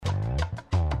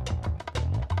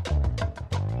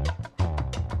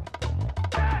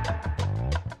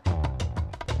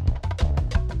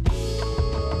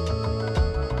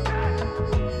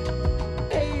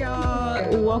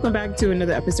welcome back to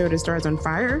another episode of Stars on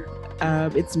Fire.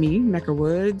 It's me, Mecca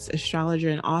Woods, astrologer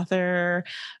and author,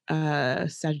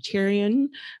 Sagittarian,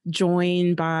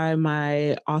 joined by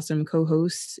my awesome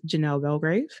co-host, Janelle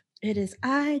Belgrave. It is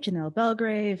I, Janelle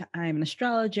Belgrave. I'm an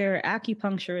astrologer,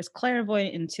 acupuncturist,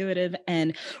 clairvoyant, intuitive,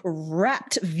 and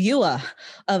rapt viewer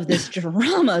of this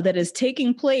drama that is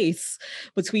taking place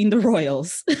between the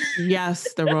royals.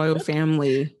 Yes, the royal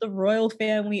family. The royal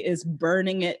family is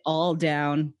burning it all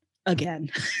down again.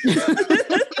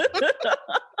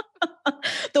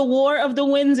 The War of the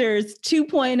Windsors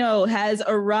 2.0 has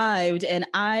arrived, and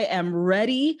I am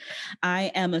ready.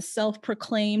 I am a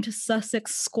self-proclaimed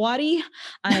Sussex squatty.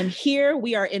 I am here.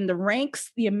 We are in the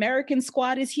ranks. The American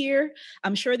squad is here.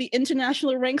 I'm sure the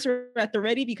international ranks are at the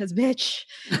ready because, bitch,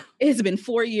 it's been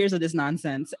 4 years of this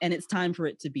nonsense, and it's time for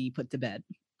it to be put to bed.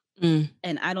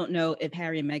 And I don't know if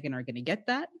Harry and Meghan are going to get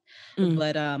that,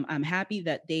 but I'm happy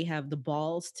that they have the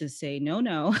balls to say, no.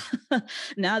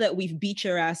 Now that we've beat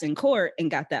your ass in court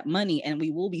and got that money, and we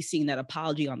will be seeing that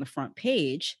apology on the front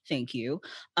page, thank you,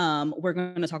 we're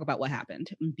going to talk about what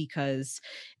happened, because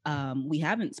we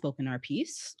haven't spoken our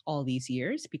piece all these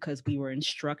years because we were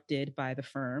instructed by the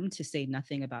firm to say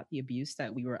nothing about the abuse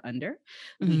that we were under.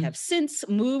 We have since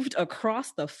moved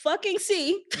across the fucking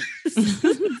sea.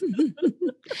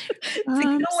 To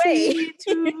get away,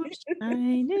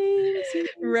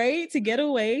 to get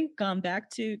away, gone back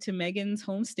to Meghan's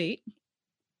home state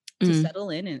to settle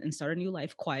in and start a new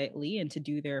life quietly and to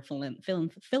do their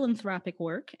philanthropic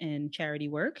work and charity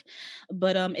work.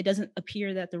 But it doesn't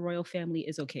appear that the royal family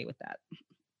is okay with that.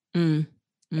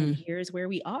 And here's where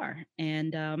we are.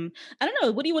 And I don't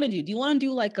know, what do you want to do? Do you want to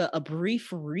do like a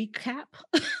brief recap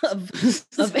of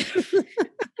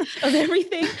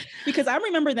everything? Because I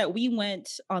remember that we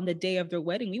went on the day of their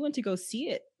wedding. We went to go see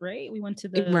it, right? We went to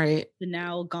the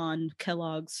now gone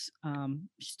Kellogg's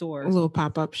store. A little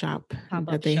pop-up shop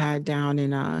that they had down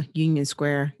in Union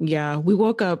Square. Yeah, we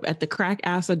woke up at the crack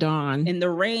ass of dawn. In the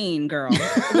rain, girl.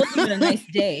 It wasn't even a nice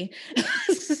day.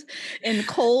 In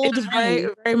cold rain.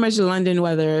 Very much London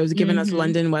weather. It was giving us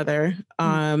London weather.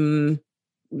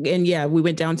 And yeah, we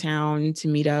went downtown to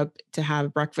meet up to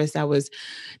have breakfast that was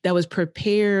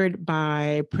prepared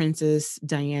by Princess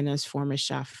Diana's former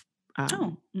chef.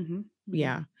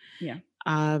 Yeah.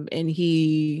 And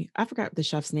I forgot the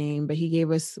chef's name, but he gave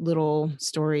us little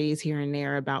stories here and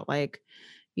there about like,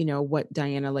 you know, what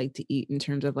Diana liked to eat in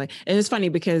terms of like, and it's funny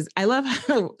because I love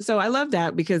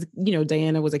that because, you know,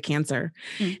 Diana was a Cancer.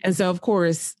 And so of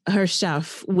course her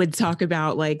chef would talk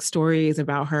about like stories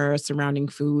about her surrounding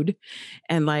food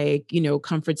and like, you know,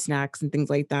 comfort snacks and things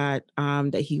like that,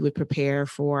 that he would prepare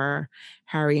for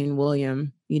Harry and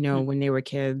William, you know, when they were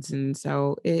kids. And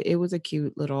so it was a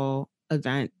cute little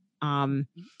event,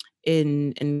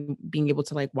 in being able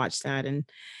to like watch that and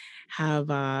have,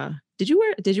 did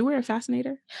you wear a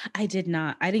fascinator? I did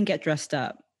not. I didn't get dressed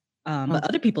up. But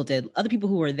other people did. Other people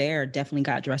who were there definitely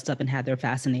got dressed up and had their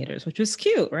fascinators, which was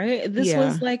cute, right? This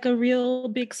was like a real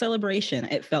big celebration,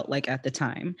 it felt like at the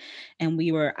time. And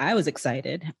I was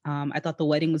excited. I thought the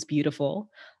wedding was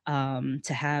beautiful.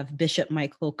 To have Bishop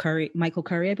Michael Curry,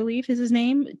 I believe is his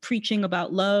name, preaching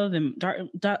about love, and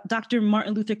Dr.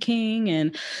 Martin Luther King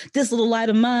and This Little Light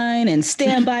of Mine and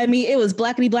Stand By Me. It was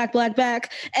blackity black, black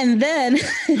back. And then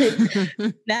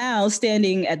now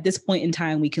standing at this point in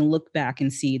time, we can look back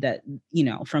and see that, you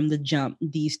know, from the jump,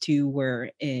 these two were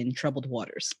in troubled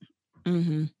waters.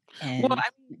 And,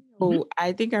 well,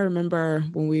 I think I remember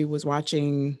when we was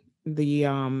watching the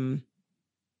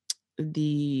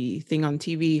thing on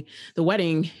TV, the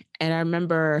wedding, and I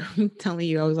remember telling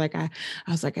you, I was like, I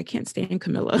can't stand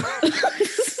Camilla.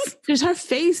 There's her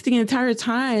face the entire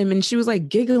time, and she was like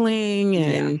giggling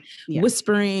and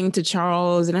whispering to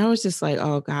Charles, and I was just like,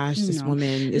 oh gosh, this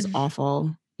woman is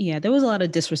awful. Yeah, there was a lot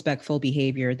of disrespectful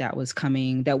behavior that was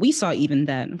coming, that we saw even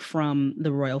then from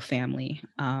the royal family.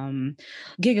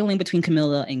 Giggling between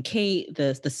Camilla and Kate,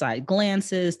 the side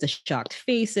glances, the shocked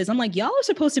faces. I'm like, y'all are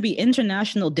supposed to be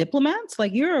international diplomats.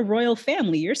 Like, you're a royal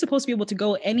family. You're supposed to be able to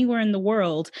go anywhere in the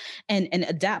world and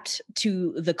adapt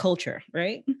to the culture,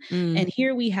 right? And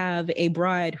here we have a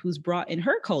bride who's brought in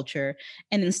her culture.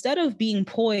 And instead of being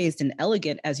poised and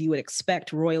elegant as you would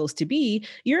expect royals to be,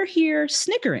 you're here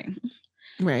snickering.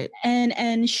 Right.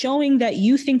 And showing that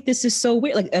you think this is so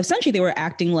weird. Like, essentially they were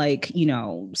acting like, you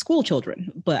know, school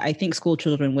children, but I think school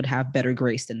children would have better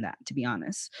grace than that, to be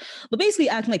honest. But basically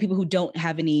acting like people who don't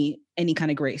have any any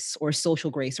kind of grace or social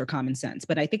grace or common sense.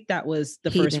 But I think that was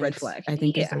the first red flag. I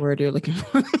think is the word you're looking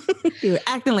for. You're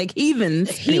acting like heathens.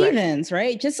 Heathens, anyway.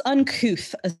 Right? Just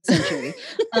uncouth, essentially.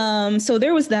 So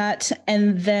there was that.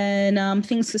 And then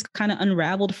things just kind of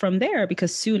unraveled from there,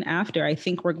 because soon after, I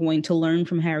think we're going to learn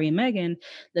from Harry and Meghan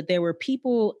that there were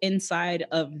people inside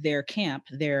of their camp,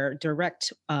 their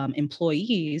direct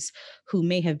employees, who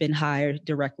may have been hired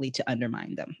directly to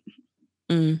undermine them.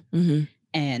 Mm-hmm.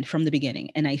 And from the beginning.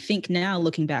 And I think now,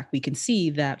 looking back, we can see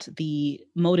that the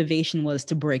motivation was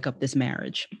to break up this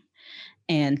marriage.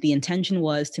 And the intention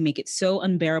was to make it so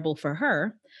unbearable for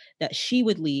her that she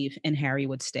would leave and Harry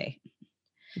would stay.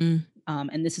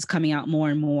 And this is coming out more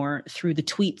and more through the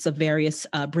tweets of various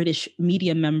British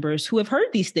media members who have heard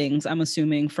these things, I'm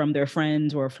assuming from their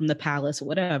friends or from the palace or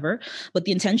whatever. But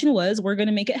the intention was, we're going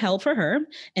to make it hell for her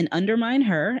and undermine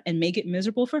her and make it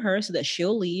miserable for her so that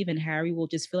she'll leave and Harry will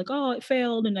just feel like, oh, it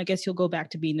failed. And I guess he'll go back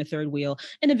to being the third wheel.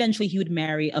 And eventually he would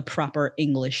marry a proper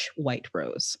English white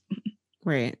rose.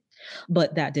 Right.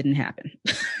 But that didn't happen.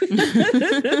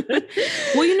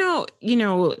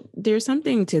 Well, there's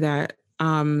something to that.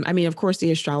 I mean, of course,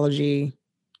 the astrology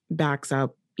backs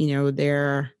up,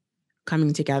 their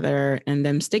coming together and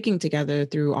them sticking together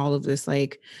through all of this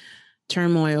like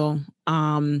turmoil.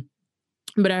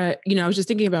 But I was just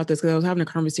thinking about this because I was having a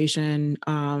conversation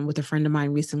with a friend of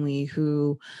mine recently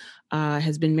who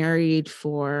has been married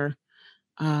for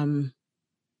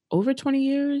over 20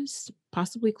 years,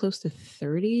 possibly close to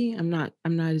 30. I'm not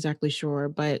exactly sure,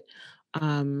 but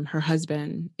her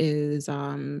husband is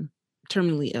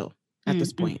terminally ill at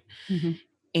this point. Mm-hmm.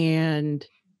 And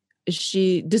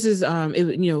he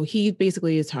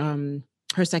basically is her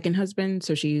second husband.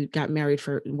 So she got married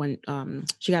one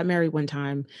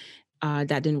time, that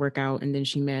didn't work out. And then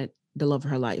she met the love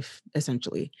of her life,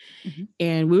 essentially. Mm-hmm.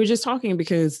 And we were just talking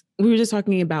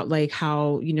about like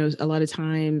how, a lot of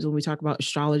times when we talk about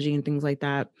astrology and things like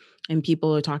that, and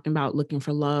people are talking about looking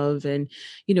for love. And,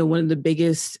 one of the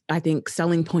biggest, I think,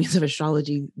 selling points of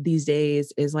astrology these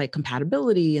days is like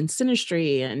compatibility and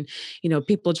synastry. And,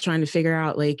 people trying to figure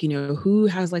out like, who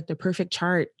has like the perfect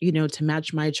chart, to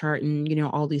match my chart and,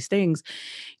 all these things.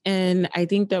 And I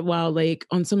think that while like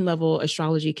on some level,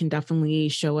 astrology can definitely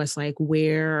show us like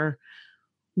where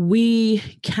we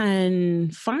can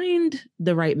find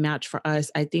the right match for us,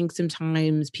 I think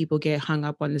sometimes people get hung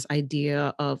up on this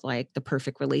idea of like the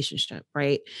perfect relationship,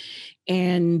 right?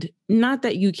 And not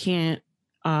that you can't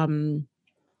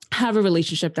have a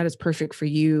relationship that is perfect for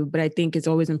you, but I think it's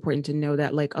always important to know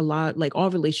that like all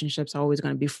relationships are always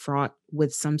going to be fraught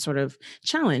with some sort of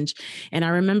challenge. And I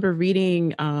remember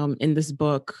reading in this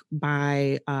book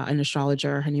by an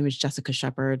astrologer, her name is Jessica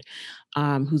Shepard,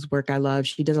 whose work I love.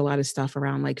 She does a lot of stuff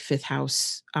around like fifth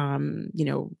house,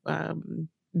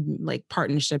 like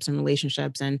partnerships and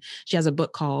relationships. And she has a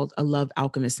book called A Love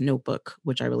Alchemist Notebook,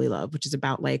 which I really love, which is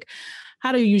about like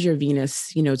how to use your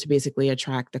Venus, to basically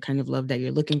attract the kind of love that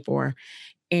you're looking for.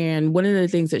 And one of the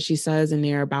things that she says in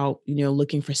there about,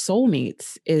 looking for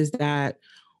soulmates is that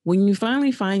when you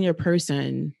finally find your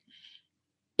person,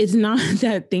 it's not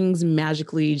that things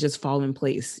magically just fall into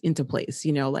place,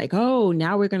 like, oh,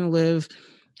 now we're going to live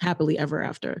happily ever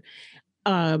after.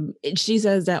 She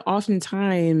says that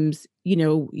oftentimes,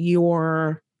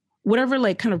 your whatever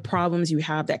like kind of problems you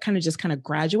have, that kind of just kind of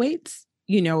graduates,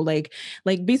 like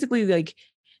basically like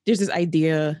there's this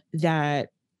idea that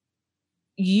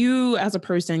you as a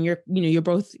person, you're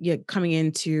both coming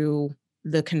into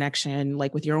the connection,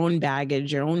 like with your own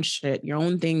baggage, your own shit, your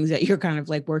own things that you're kind of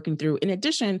like working through, in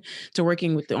addition to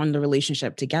working on the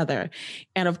relationship together.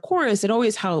 And of course, it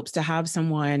always helps to have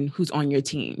someone who's on your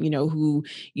team, who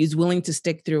is willing to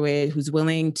stick through it, who's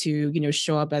willing to,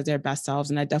 show up as their best selves.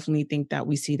 And I definitely think that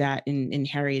we see that in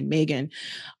Harry and Meghan.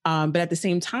 But at the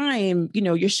same time,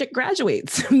 your shit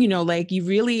graduates, like you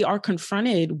really are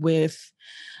confronted with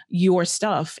your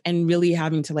stuff and really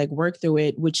having to like work through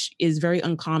it, which is very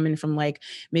uncommon from like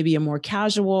maybe a more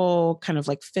casual kind of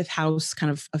like fifth house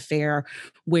kind of affair,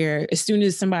 where as soon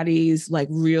as somebody's like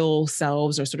real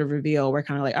selves are sort of revealed, we're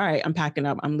kind of like, all right, I'm packing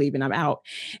up, I'm leaving, I'm out.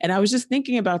 And I was just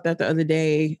thinking about that the other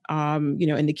day,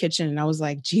 in the kitchen, and I was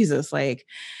like, Jesus, like,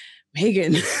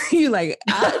 Meghan, you like,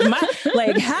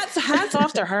 like hats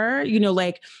off to her,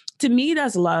 like, to me,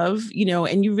 that's love,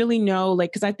 and you really know,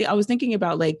 like, because I was thinking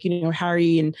about like,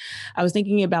 Harry, and I was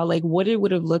thinking about like what it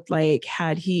would have looked like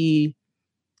had he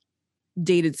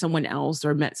dated someone else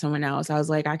or met someone else. I was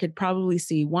like, I could probably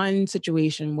see one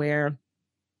situation where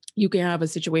you can have a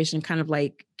situation kind of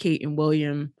like Kate and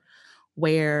William,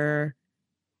 where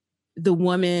the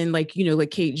woman, like, you know, like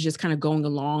Kate just kind of going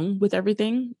along with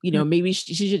everything, you know, maybe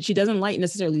she doesn't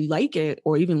necessarily like it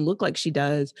or even look like she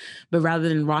does, but rather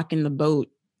than rocking the boat,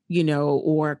 you know,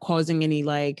 or causing any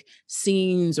like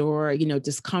scenes or, you know,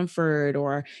 discomfort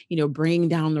or, you know, bring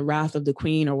down the wrath of the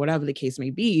queen or whatever the case may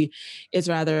be, it's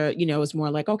rather, you know, it's more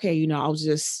like, okay, you know, I'll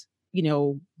just, you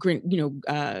know, grin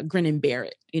and bear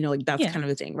it, you know, like that's kind of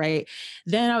the thing. Right.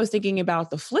 Then I was thinking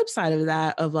about the flip side of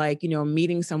that, of like, you know,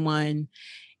 meeting someone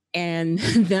and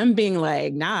them being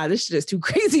like, nah, this shit is too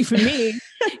crazy for me,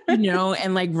 you know,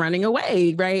 and like running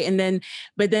away. Right. And then,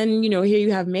 but then, you know, here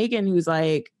you have Megan who's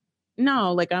like,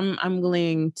 no, like I'm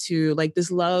willing to, like,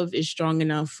 this love is strong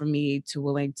enough for me to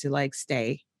willing to like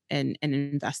stay and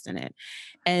invest in it.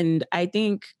 And I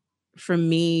think for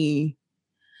me,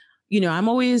 you know, I'm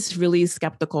always really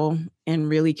skeptical and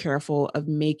really careful of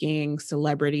making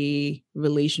celebrity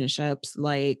relationships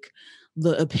like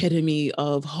the epitome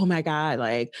of, oh my God,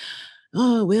 like,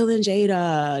 oh, Will and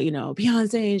Jada, you know,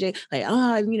 Beyonce and Jada, like,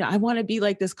 oh, you know, I want to be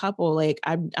like this couple. Like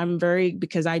I'm very,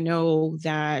 because I know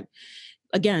that,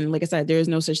 again, like I said, there is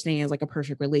no such thing as like a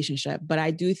perfect relationship, but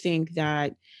I do think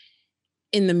that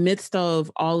in the midst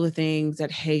of all the things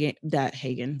that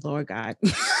Hagen, Lord God.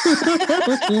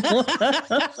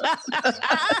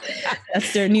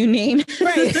 That's their new name.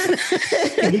 Right.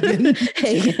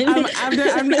 Hagen.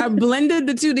 I've blended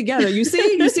the two together. You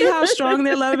see how strong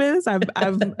their love is? I've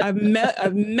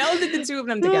melded the two of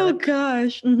them together. Oh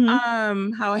gosh.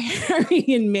 Mm-hmm. How Harry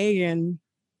and Meghan.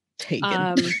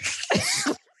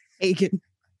 Hagen.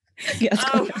 Yes.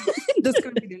 That's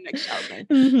going to be the next show, man.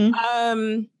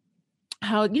 Mm-hmm.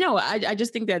 How, you know, I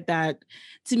just think that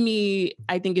to me,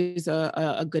 I think is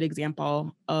a good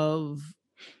example of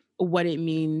what it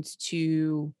means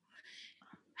to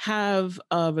have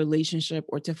a relationship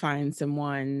or to find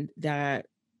someone that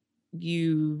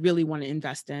you really want to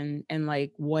invest in, and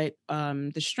like what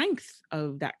the strength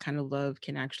of that kind of love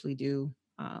can actually do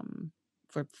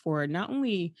for not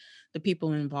only the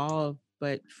people involved,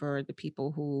 but for the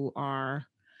people who are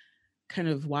kind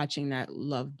of watching that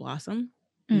love blossom,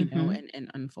 you know,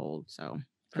 and unfold. So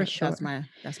for sure,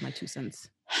 that's my 2 cents.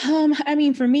 I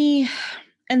mean, for me,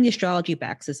 and the astrology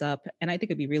backs this up, and I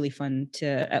think it'd be really fun to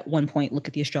at one point look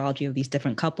at the astrology of these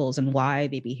different couples and why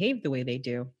they behave the way they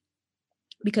do,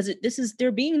 because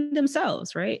they're being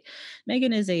themselves, right?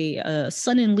 Meghan is a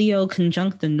sun in Leo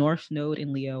conjunct the North Node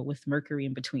in Leo with Mercury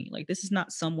in between. Like, this is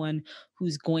not someone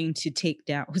who's going to sit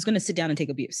down and take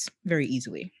abuse very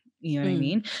easily. You know what I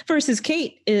mean? Versus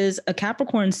Kate is a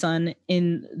Capricorn sun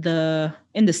in the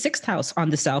 6th house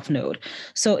on the South Node.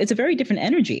 So it's a very different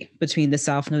energy between the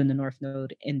South Node and the North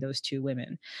Node in those two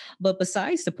women. But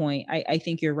besides the point, I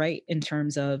think you're right in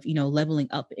terms of, you know, leveling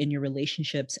up in your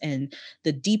relationships, and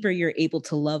the deeper you're able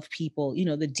to love people, you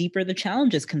know, the deeper the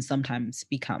challenges can sometimes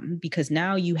become, because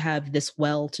now you have this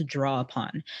well to draw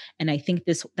upon. And I think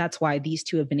that's why these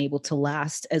two have been able to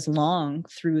last as long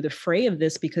through the fray of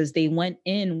this, because they went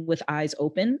in with eyes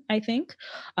open, I think.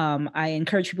 I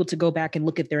encourage people to go back and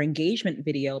look at their engagement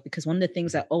video, because one of the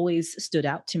things that always stood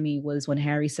out to me was when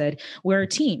Harry said, we're a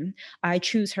team. I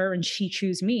choose her and she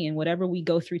choose me. And whatever we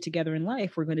go through together in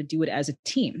life, we're going to do it as a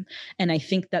team. And I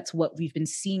think that's what we've been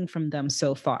seeing from them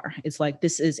so far. It's like,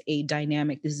 this is a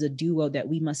dynamic, this is a duo that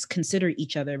we must consider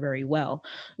each other very well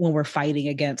when we're fighting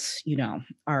against, you know,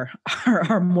 our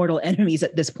mortal enemies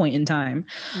at this point in time.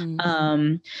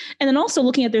 And then also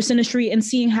looking at their synastry and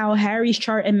seeing how Harry's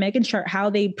chart and Meghan's chart, how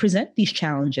they present these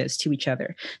challenges to each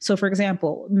other. So for example,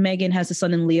 Meghan has a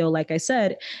sun in Leo, like I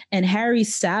said, and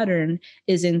Harry's Saturn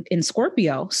is in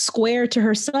Scorpio, square to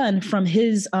her sun from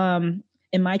his,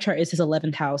 in my chart, is his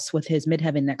 11th house with his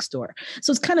midheaven next door.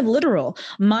 So it's kind of literal.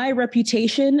 My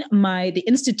reputation, the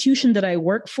institution that I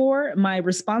work for, my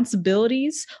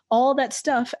responsibilities, all that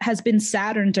stuff has been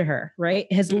Saturn to her, right?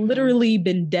 It has literally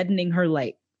been deadening her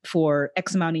light for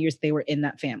X amount of years they were in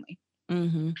that family.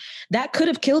 That could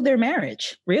have killed their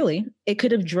marriage, really. It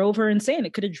could have drove her insane.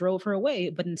 It could have drove her away.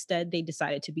 But instead, they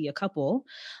decided to be a couple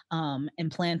and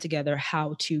plan together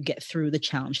how to get through the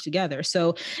challenge together.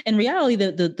 So in reality,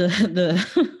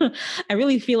 the I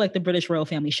really feel like the British royal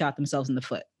family shot themselves in the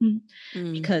foot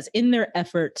because in their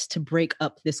efforts to break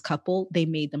up this couple, they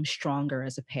made them stronger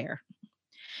as a pair.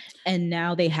 And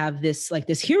now they have this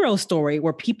hero story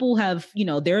where people have, you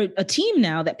know, they're a team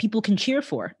now that people can cheer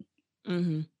for.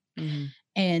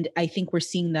 And I think we're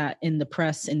seeing that in the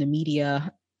press, in the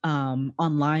media,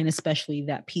 online, especially,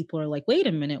 that people are like, wait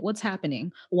a minute, what's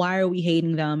happening? Why are we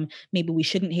hating them? Maybe we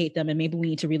shouldn't hate them. And maybe we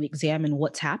need to really examine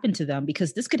what's happened to them,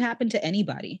 because this could happen to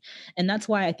anybody. And that's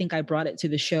why I think I brought it to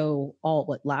the show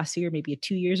last year, maybe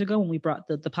 2 years ago, when we brought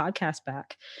the podcast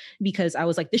back, because I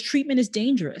was like, this treatment is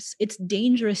dangerous. It's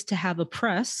dangerous to have a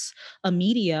press, a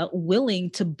media willing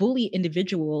to bully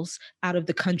individuals out of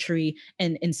the country,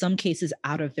 and in some cases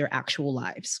out of their actual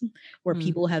lives, where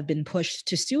people have been pushed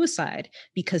to suicide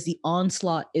because the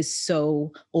onslaught is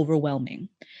so overwhelming.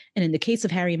 And in the case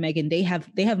of Harry and Meghan, they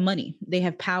have money, they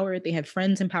have power, they have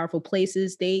friends in powerful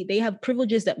places, they have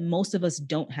privileges that most of us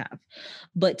don't have.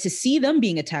 But to see them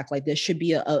being attacked like this should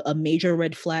be a major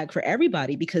red flag for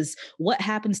everybody, because what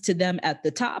happens to them at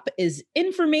the top is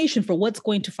information for what's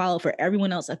going to follow for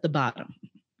everyone else at the bottom.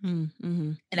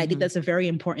 And I think that's a very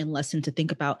important lesson to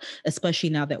think about, especially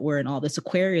now that we're in all this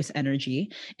Aquarius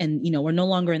energy, and, you know, we're no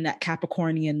longer in that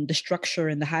Capricornian, the structure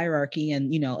and the hierarchy,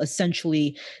 and, you know,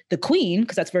 essentially the queen,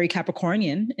 because that's very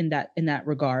Capricornian in that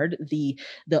regard, the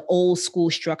old school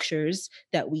structures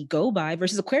that we go by,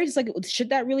 versus Aquarius. Like,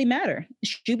 should that really matter?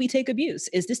 Should we take abuse?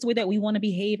 Is this the way that we want to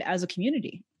behave as a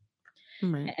community?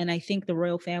 Right. And I think the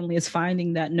royal family is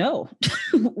finding that no,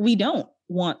 we don't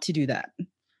want to do that.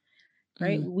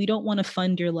 Right. We don't want to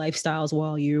fund your lifestyles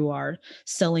while you are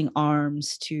selling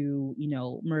arms to, you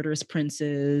know, murderous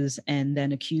princes, and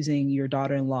then accusing your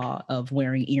daughter-in-law of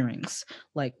wearing earrings.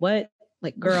 Like, what?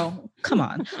 Like, girl, come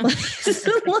on. Like,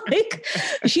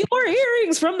 she wore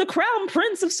earrings from the crown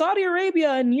prince of Saudi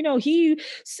Arabia, and, you know, he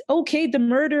okayed the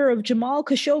murder of Jamal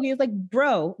Khashoggi. It's like,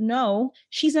 bro, no,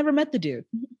 she's never met the dude.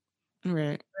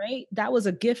 Right. That was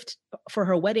a gift for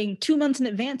her wedding 2 months in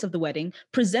advance of the wedding,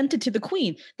 presented to the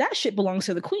queen. That shit belongs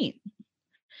to the queen.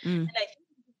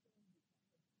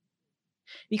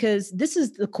 Because this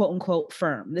is the quote unquote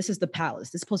firm. This is the palace.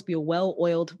 This is supposed to be a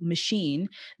well-oiled machine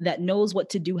that knows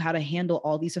what to do, how to handle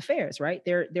all these affairs, right?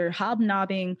 They're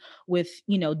hobnobbing with,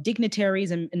 you know, dignitaries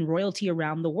and royalty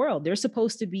around the world. They're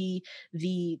supposed to be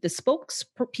the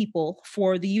spokespeople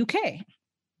for the UK.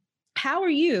 How are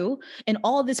you, in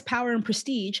all this power and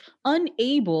prestige,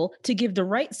 unable to give the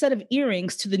right set of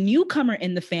earrings to the newcomer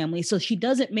in the family so she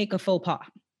doesn't make a faux pas?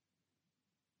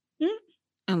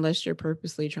 Unless you're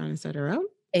purposely trying to set her up.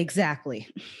 Exactly.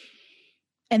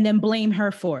 And then blame her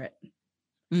for it.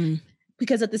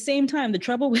 Because at the same time, the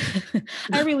trouble with,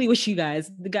 I really wish you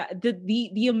guys,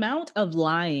 the amount of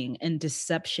lying and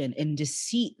deception and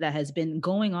deceit that has been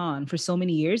going on for so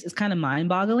many years is kind of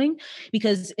mind-boggling.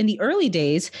 Because in the early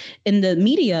days, in the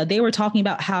media, they were talking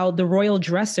about how the royal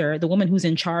dresser, the woman who's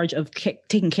in charge of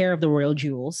taking care of the royal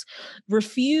jewels,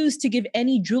 refused to give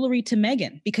any jewelry to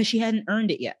Meghan because she hadn't earned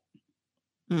it yet.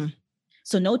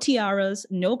 So no tiaras,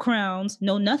 no crowns,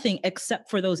 no nothing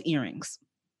except for those earrings.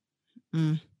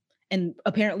 And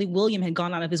apparently William had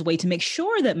gone out of his way to make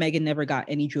sure that Meghan never got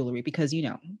any jewelry, because, you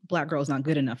know, Black girl's not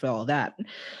good enough for all that.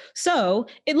 So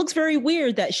it looks very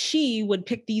weird that she would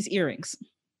pick these earrings.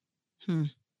 And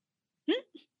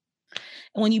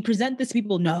when you present this to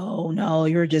people, no,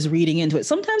 you're just reading into it.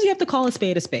 Sometimes you have to call a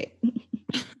spade a spade.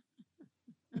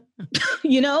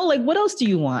 You know, like, what else do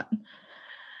you want?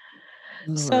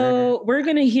 So we're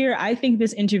going to hear, I think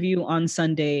this interview on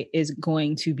Sunday is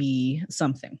going to be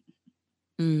something.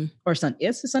 Or Sunday.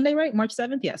 Yes, it's Sunday, right? March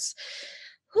 7th. Yes.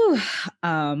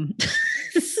 And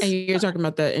you're talking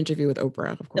about the interview with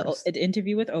Oprah, of course. The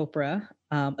interview with Oprah,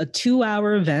 a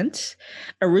 2-hour event.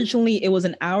 Originally, it was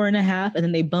an hour and a half, and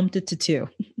then they bumped it to 2.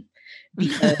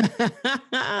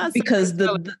 Because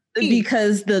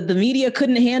the media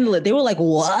couldn't handle it. They were like,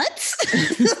 what?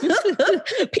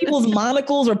 People's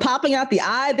monocles were popping out the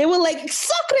eye. They were like,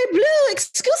 sacre bleu,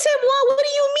 excusez-moi, what do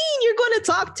you mean you're going to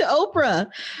talk to Oprah?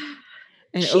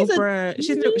 And Oprah,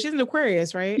 she's an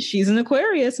Aquarius, right? She's an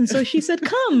Aquarius. And so she said,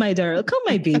 come, my darling, come,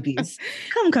 my babies.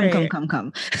 Come.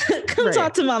 Come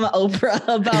talk to Mama Oprah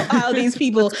about how these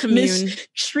people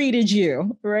mistreated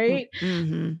you, right?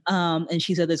 And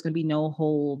she said there's going to be no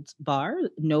holds barred.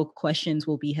 No questions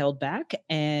will be held back.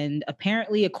 And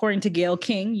apparently, according to Gayle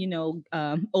King, you know,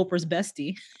 Oprah's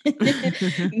bestie,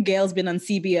 Gail's been on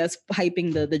CBS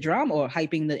hyping the drama, or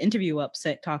hyping the interview up,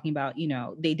 talking about, you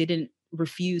know, they didn't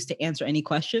refuse to answer any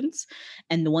questions,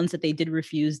 and the ones that they did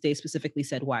refuse, they specifically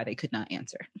said why they could not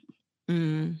answer.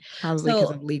 Probably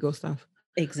because of legal stuff.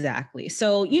 Exactly.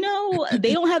 So, you know,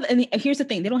 they don't have any. Here's the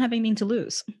thing: they don't have anything to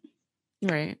lose.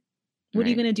 Right. What are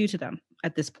you going to do to them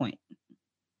at this point?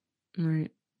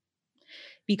 Right.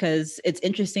 Because it's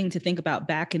interesting to think about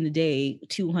back in the day,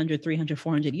 200, 300,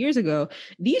 400 years ago,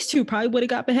 these two probably would have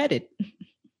got beheaded.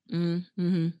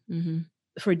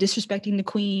 For disrespecting the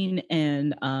queen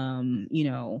and, you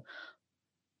know,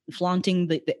 flaunting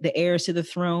the heirs to the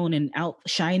throne and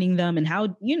outshining them, and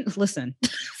how listen.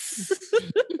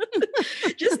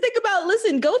 Just think about,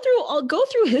 go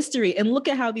through history and look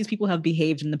at how these people have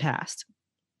behaved in the past.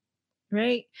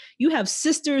 Right? You have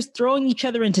sisters throwing each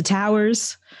other into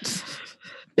towers,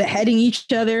 beheading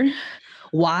each other,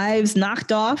 wives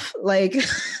knocked off, like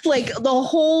the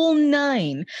whole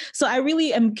nine. So I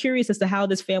really am curious as to how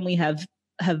this family have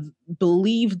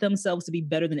believed themselves to be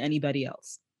better than anybody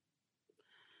else.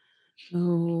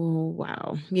 Oh,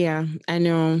 wow. Yeah, I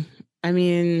know. I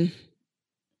mean,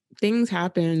 things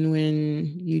happen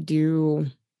when you do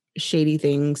shady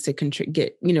things to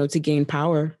to gain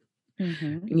power,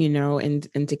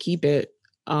 and to keep it,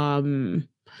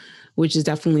 which is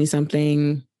definitely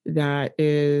something that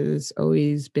is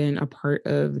always been a part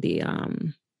of the,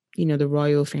 the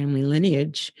royal family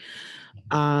lineage.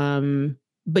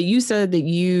 But you said that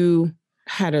you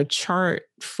had a chart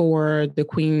for the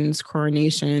Queen's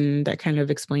coronation that kind of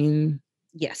explained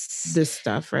this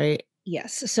stuff, right?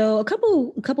 Yes. So a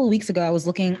couple of weeks ago, I was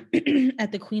looking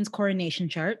at the Queen's coronation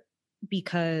chart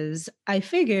because I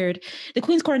figured the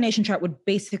Queen's coronation chart would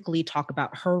basically talk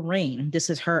about her reign. This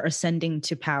is her ascending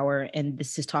to power, and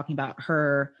this is talking about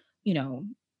her,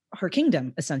 her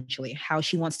kingdom, essentially, how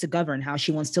she wants to govern, how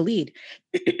she wants to lead.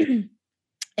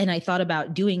 And I thought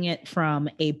about doing it from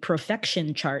a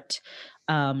profection chart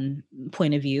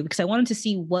point of view, because I wanted to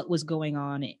see what was going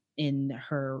on in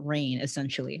her reign,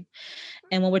 essentially.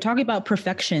 And when we're talking about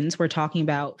profections, we're talking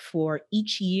about for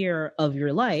each year of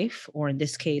your life, or in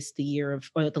this case, the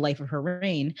life of her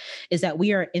reign, is that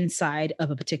we are inside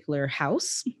of a particular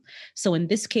house. So in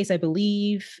this case, I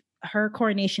believe her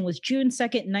coronation was June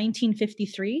 2nd,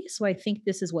 1953. So I think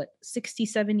this is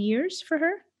 67 years for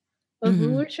her of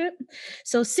rulership.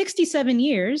 So 67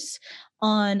 years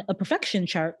on a profection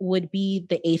chart would be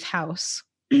the 8th house.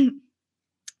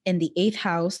 And the 8th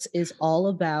house is all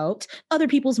about other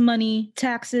people's money,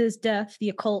 taxes, death, the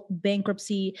occult,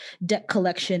 bankruptcy, debt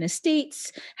collection,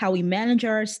 estates, how we manage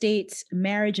our estates,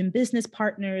 marriage and business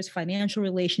partners, financial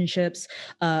relationships,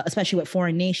 especially with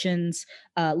foreign nations,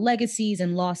 legacies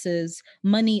and losses,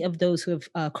 money of those who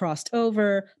have crossed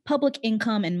over, public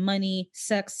income and money,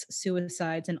 sex,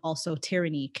 suicides, and also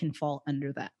tyranny can fall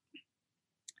under that.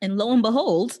 And lo and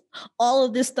behold, all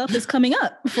of this stuff is coming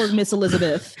up for Miss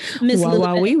Elizabeth.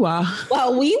 Wow.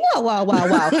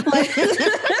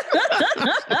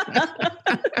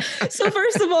 So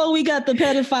first of all, we got the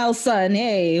pedophile son.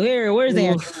 Hey, where's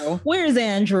Andrew? Where's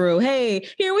Andrew? Hey,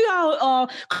 here we are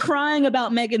crying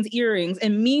about Meghan's earrings.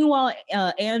 And meanwhile,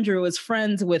 Andrew is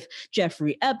friends with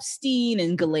Jeffrey Epstein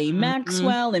and Ghislaine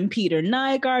Maxwell and Peter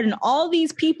Nygard and all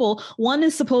these people. One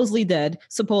is supposedly dead.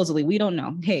 Supposedly, we don't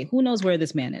know. Hey, who knows where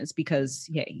this man is? Because,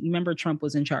 hey, you remember Trump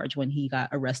was in charge when he got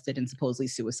arrested and supposedly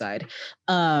suicide.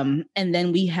 And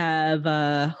then we have,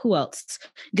 who else?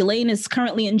 Ghislaine is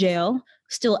currently in jail,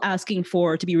 still asking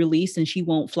to be released, and she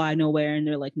won't fly nowhere. And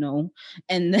they're like, no.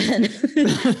 And then,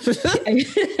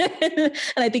 and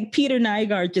I think Peter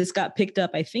Nygard just got picked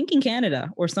up, I think in Canada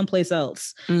or someplace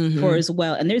else for as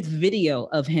well. And there's video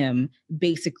of him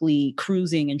basically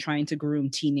cruising and trying to groom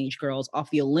teenage girls off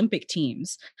the Olympic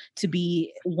teams to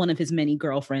be one of his many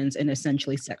girlfriends and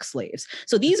essentially sex slaves.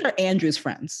 So these are Andrew's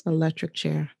friends. Electric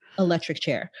chair.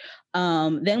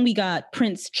 Then we got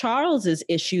Prince Charles's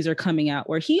issues are coming out,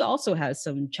 where he also has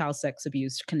some child sex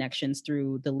abuse connections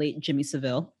through the late Jimmy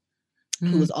Savile,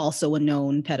 who was also a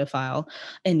known pedophile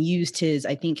and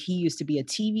I think he used to be a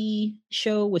TV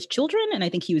show with children. And I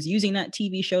think he was using that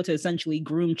TV show to essentially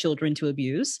groom children to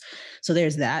abuse. So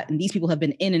there's that. And these people have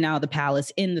been in and out of the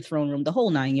palace, in the throne room, the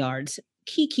whole 9 yards,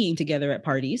 kikiing together at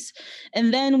parties.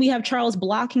 And then we have Charles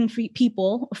blocking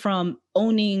people from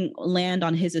owning land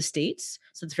on his estates.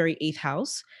 So it's very 8th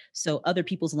house. So other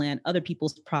people's land, other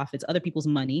people's profits, other people's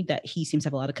money that he seems to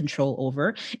have a lot of control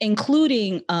over,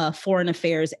 including foreign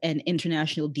affairs and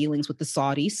international dealings with the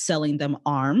Saudis, selling them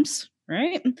arms,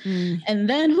 right? And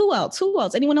then who else?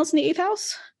 Anyone else in the 8th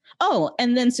house? Oh,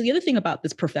 and then so the other thing about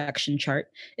this profection chart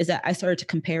is that I started to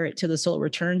compare it to the solar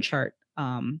return chart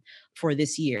for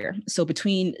this year. So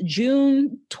between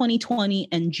June 2020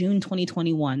 and June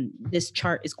 2021, this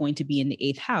chart is going to be in the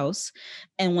 8th house.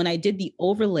 And when I did the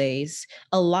overlays,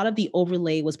 a lot of the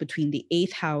overlay was between the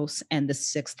 8th house and the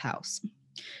 6th house.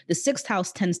 The 6th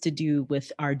house tends to do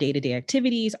with our day-to-day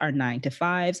activities, our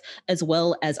 9-to-5s, as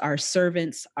well as our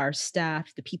servants, our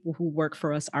staff, the people who work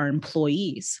for us, our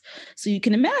employees. So you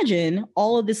can imagine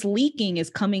all of this leaking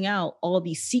is coming out. All of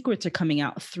these secrets are coming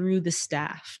out through the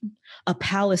staff. A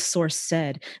palace source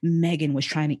said Meghan was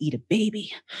trying to eat a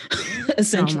baby.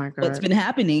 Essentially, what's been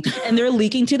happening. And they're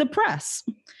leaking to the press.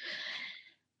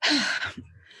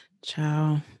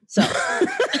 Ciao. So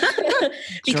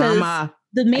because Drama.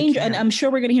 the main, and I'm sure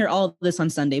we're going to hear all of this on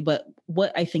Sunday, but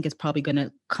what I think is probably going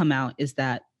to come out is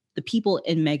that the people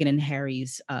in Meghan and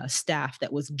Harry's staff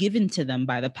that was given to them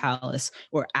by the palace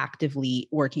were actively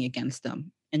working against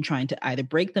them and trying to either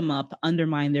break them up,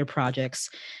 undermine their projects,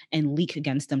 and leak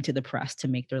against them to the press to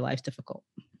make their lives difficult.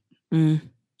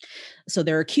 So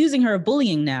they're accusing her of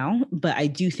bullying now, but I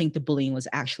do think the bullying was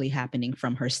actually happening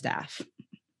from her staff.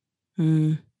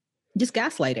 Just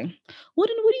gaslighting. What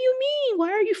do you mean?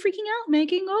 Why are you freaking out,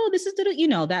 Meghan? Oh, this is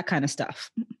that kind of stuff.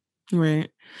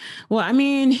 Right. Well, I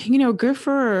mean, good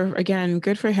for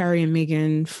Harry and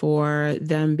Meghan for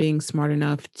them being smart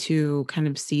enough to kind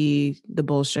of see the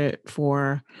bullshit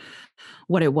for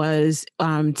what it was.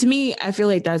 To me, I feel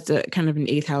like that's a kind of an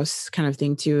eighth house kind of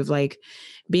thing too, of like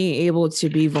being able to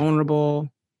be vulnerable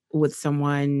with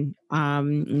someone,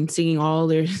 and seeing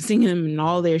them and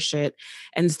all their shit,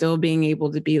 and still being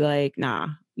able to be like, nah,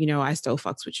 I still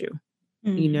fucks with you.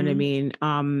 You know what I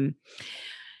mean?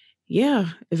 Yeah,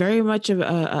 very much of a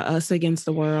us against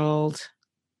the world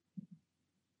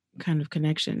kind of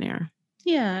connection there.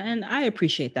 Yeah, and I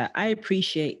appreciate that. I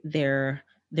appreciate their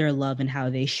love and how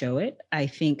they show it. I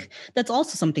think that's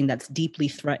also something that's deeply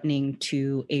threatening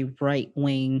to a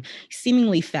right-wing,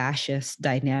 seemingly fascist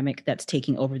dynamic that's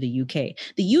taking over the UK.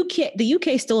 The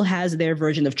UK still has their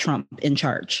version of Trump in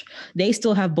charge. They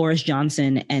still have Boris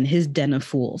Johnson and his den of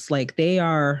fools. Like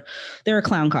they're a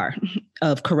clown car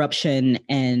of corruption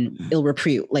and ill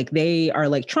repute. Like they are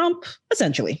like Trump,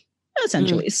 essentially.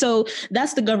 So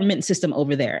that's the government system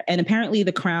over there. And apparently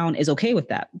the Crown is okay with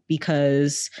that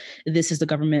because this is the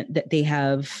government that they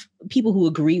have people who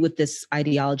agree with this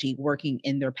ideology working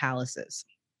in their palaces.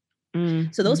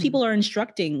 So those people are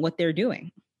instructing what they're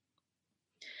doing.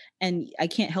 And I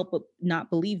can't help but not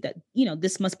believe that,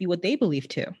 this must be what they believe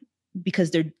too,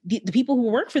 because the people who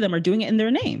work for them are doing it in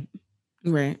their name.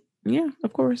 Right. Yeah,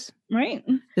 of course. Right.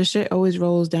 The shit always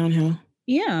rolls downhill.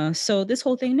 Yeah. So this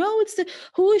whole thing,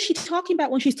 who is she talking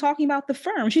about when she's talking about the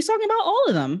firm? She's talking about all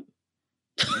of them.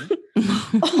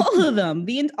 All of them.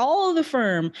 All of the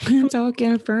firm.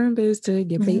 Talking firm biz to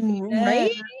get paid.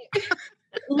 Right?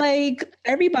 Like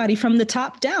everybody from the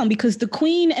top down, because the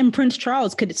Queen and Prince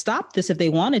Charles could stop this if they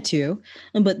wanted to,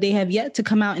 but they have yet to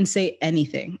come out and say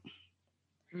anything.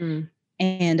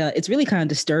 And it's really kind of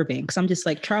disturbing because I'm just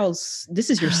like, Charles, this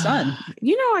is your son.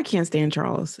 I can't stand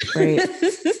Charles, right?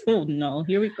 Oh, no.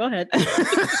 Here we go. Ahead.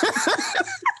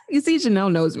 You see,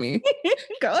 Janelle knows me.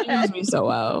 Go ahead. She knows me so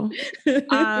well.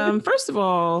 First of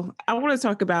all, I want to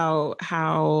talk about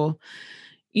how,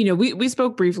 we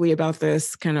spoke briefly about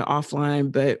this kind of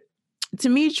offline, but to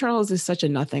me, Charles is such a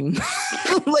nothing.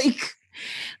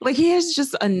 like he has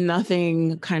just a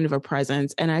nothing kind of a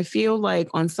presence. And I feel like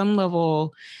on some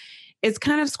level, it's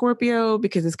kind of Scorpio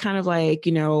because it's kind of like,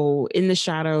 in the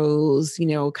shadows,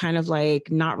 kind of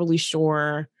like not really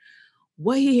sure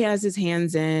what he has his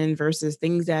hands in versus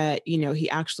things that, he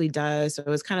actually does. So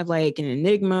it's kind of like an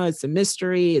enigma. It's a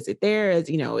mystery. Is it there? Is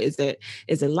it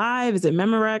live? Is it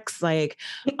Memorex? Like,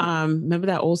 remember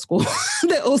that old school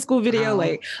video? Wow.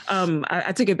 Like,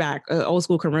 I took it back, old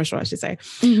school commercial, I should say.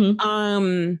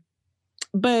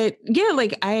 But yeah,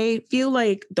 like I feel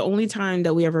like the only time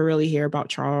that we ever really hear about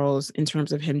Charles in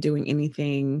terms of him doing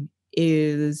anything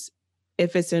is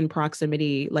if it's in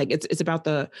proximity, like it's about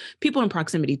the people in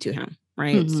proximity to him,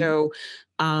 right? So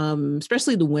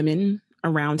especially the women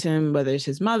around him, whether it's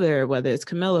his mother, whether it's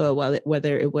Camilla,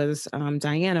 whether it was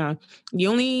Diana, the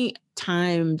only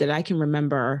time that I can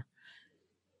remember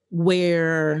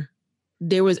where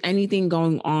there was anything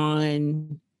going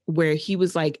on where he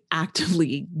was like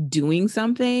actively doing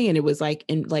something and it was like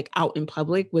out in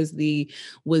public was the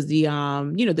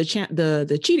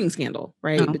the cheating scandal,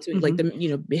 right? Between like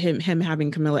him having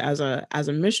Camilla as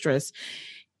a mistress.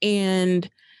 And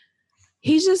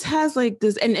he just has like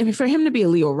this, and for him to be a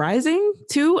Leo rising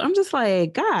too, I'm just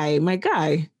like, my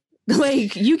guy,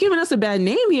 like you giving us a bad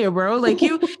name here, bro. Like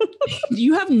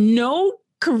you have no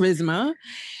charisma,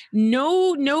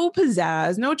 no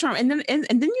pizzazz, no charm, and then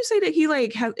you say that he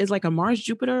like is like a Mars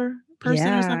Jupiter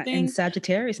person or something, and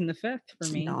Sagittarius in the 5th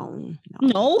for me.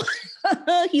 No.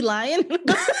 He lying.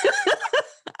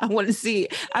 I want to see.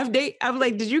 I'm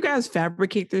like, did you guys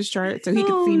fabricate this chart so he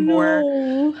could seem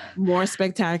more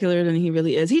spectacular than he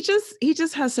really is? He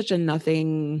just has such a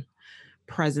nothing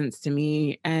presence to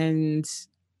me, and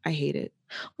I hate it.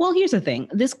 Well, here's the thing.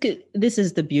 This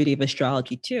is the beauty of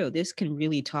astrology too. This can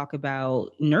really talk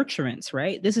about nurturance,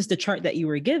 right? This is the chart that you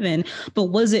were given, but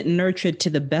was it nurtured to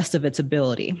the best of its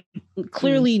ability?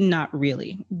 Clearly not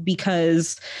really,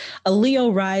 because a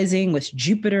Leo rising with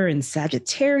Jupiter and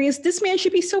Sagittarius, this man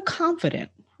should be so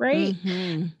confident, right?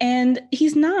 Mm-hmm. And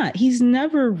he's not. He's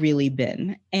never really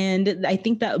been. And I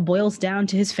think that boils down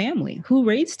to his family, who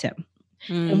raised him.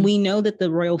 And we know that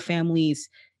the royal family's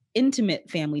intimate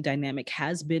family dynamic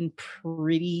has been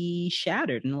pretty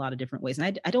shattered in a lot of different ways.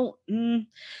 And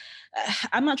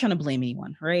I'm not trying to blame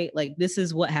anyone, right? Like, this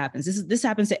is what happens. This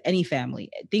happens to any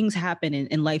family. Things happen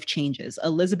and life changes.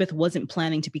 Elizabeth wasn't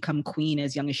planning to become queen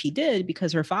as young as she did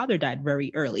because her father died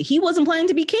very early. He wasn't planning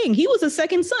to be king. He was a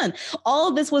second son. All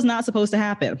of this was not supposed to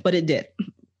happen, but it did.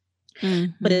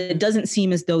 Mm-hmm. But it doesn't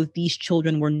seem as though these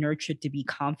children were nurtured to be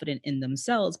confident in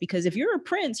themselves, because if you're a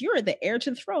prince, you're the heir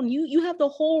to the throne. You have the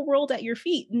whole world at your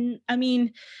feet. And I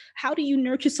mean, how do you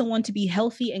nurture someone to be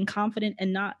healthy and confident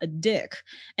and not a dick,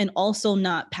 and also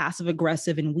not passive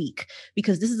aggressive and weak?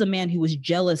 Because this is a man who was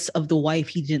jealous of the wife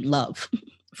he didn't love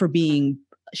for being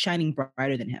shining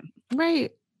brighter than him.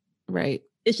 Right.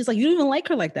 It's just like, you don't even like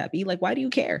her like that, B. Like, why do you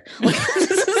care?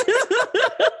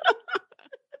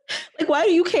 Like, why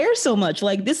do you care so much?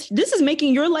 Like, this is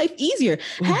making your life easier.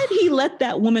 Had he let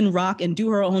that woman rock and do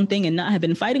her own thing and not have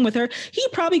been fighting with her, he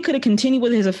probably could have continued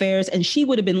with his affairs and she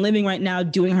would have been living right now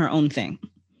doing her own thing.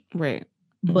 Right.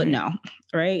 But no,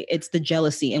 right? It's the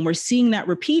jealousy. And we're seeing that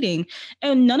repeating.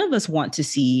 And none of us want to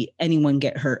see anyone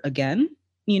get hurt again.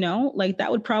 You know, like,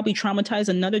 that would probably traumatize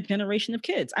another generation of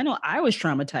kids. I know I was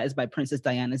traumatized by Princess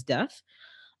Diana's death.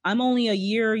 I'm only a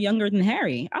year younger than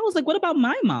Harry. I was like, what about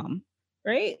my mom?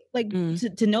 Right? Like,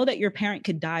 to know that your parent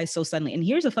could die so suddenly. And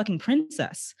here's a fucking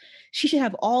princess. She should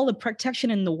have all the protection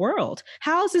in the world.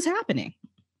 How is this happening?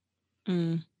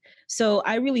 So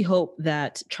I really hope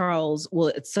that Charles will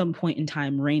at some point in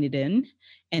time rein it in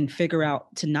and figure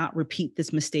out to not repeat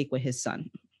this mistake with his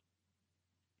son.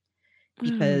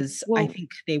 Because I think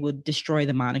they would destroy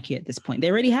the monarchy at this point. They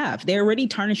already have. They're already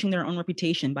tarnishing their own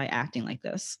reputation by acting like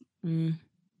this. I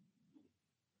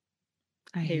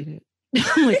hate it.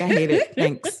 Like, I hate it.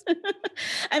 Thanks.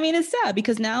 I mean, it's sad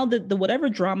because now the whatever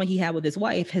drama he had with his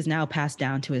wife has now passed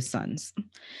down to his sons,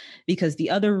 because the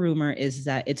other rumor is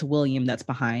that it's William that's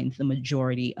behind the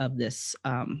majority of this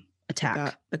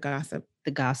attack.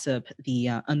 The gossip, the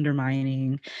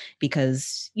undermining,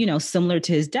 because, you know, similar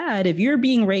to his dad, if you're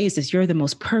being raised as you're the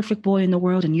most perfect boy in the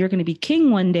world and you're going to be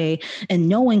king one day and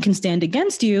no one can stand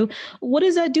against you, what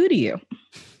does that do to you?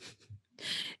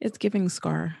 It's giving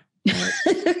Scar.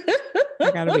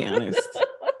 I gotta be honest.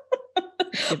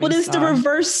 Well, it's the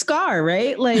reverse Scar,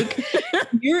 right? Like,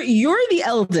 you're the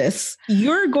eldest.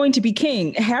 You're going to be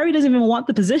king. Harry doesn't even want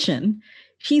the position.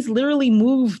 He's literally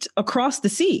moved across the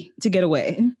sea to get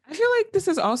away. I feel like this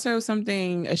is also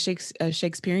something a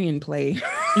Shakespearean play.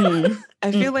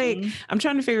 I feel like I'm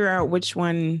trying to figure out which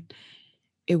one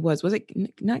it was. Was it King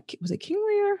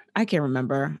Lear? I can't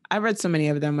remember. I read so many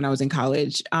of them when I was in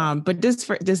college. But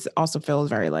this also feels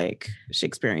very like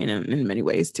Shakespearean in many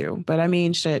ways too. But I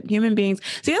mean, shit, human beings.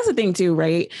 See, that's the thing too,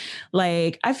 right?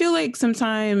 Like, I feel like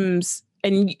sometimes,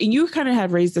 and you kind of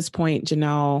had raised this point,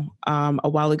 Janelle, a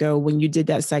while ago when you did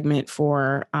that segment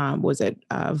for,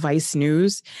 Vice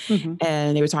News?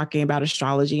 And they were talking about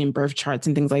astrology and birth charts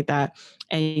and things like that.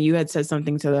 And you had said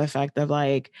something to the effect of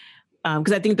like,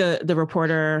 because I think the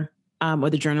reporter or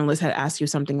the journalist had asked you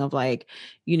something of like,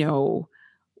 you know,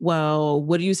 well,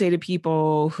 what do you say to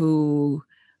people who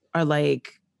are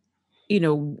like, you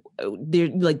know, they're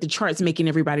like the charts making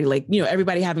everybody like, you know,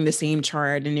 everybody having the same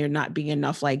chart and there not being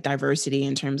enough like diversity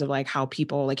in terms of like how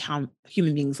people, like how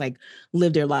human beings like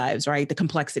live their lives, right? The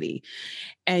complexity.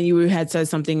 And you had said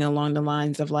something along the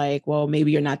lines of like, well,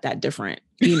 maybe you're not that different,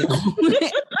 you know.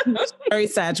 Very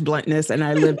such bluntness, and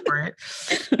I lived for it.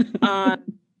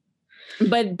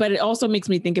 But it also makes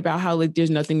me think about how like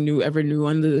there's nothing ever new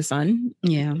under the sun.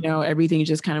 Yeah, you know, everything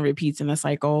just kind of repeats in a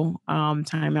cycle,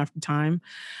 time after time.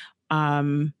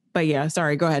 But yeah,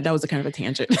 sorry, go ahead. That was a kind of a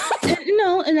tangent.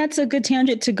 No, and that's a good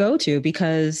tangent to go to,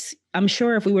 because I'm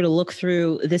sure if we were to look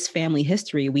through this family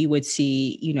history, we would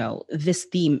see, you know, this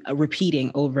theme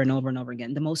repeating over and over and over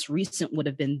again. The most recent would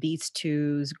have been these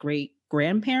two's great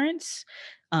grandparents,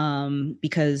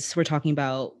 because we're talking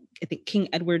about, I think, King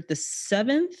Edward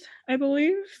VII, I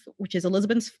believe, which is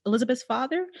Elizabeth's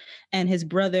father, and his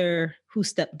brother who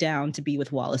stepped down to be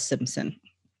with Wallis Simpson.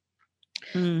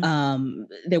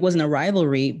 There wasn't a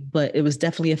rivalry, but it was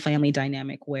definitely a family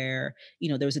dynamic where, you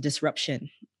know, there was a disruption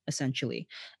essentially,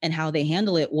 and how they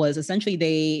handle it was essentially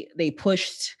they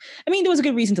pushed, I mean, there was a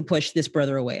good reason to push this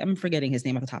brother away. I'm forgetting his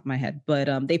name off the top of my head,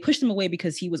 but they pushed him away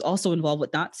because he was also involved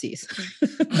with Nazis.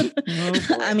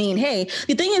 I mean, hey,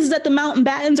 the thing is that the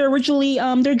Mountbattens are originally,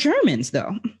 they're Germans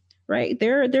though. right?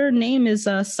 Their name is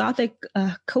Sothic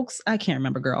Cokes. I can't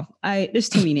remember, girl. There's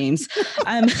too many names.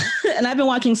 And I've been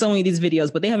watching so many of these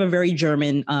videos, but they have a very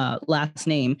German last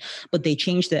name, but they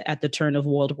changed it at the turn of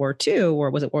World War II,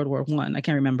 or was it World War I? I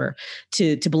can't remember,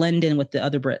 to blend in with the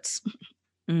other Brits.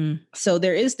 So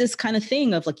there is this kind of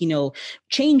thing of like,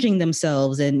 changing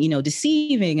themselves and,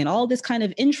 deceiving and all this kind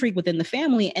of intrigue within the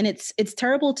family. And it's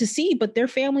terrible to see, but their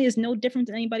family is no different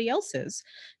than anybody else's.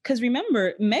 Because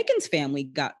remember, Meghan's family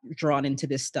got drawn into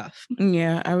this stuff.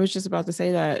 Yeah, I was just about to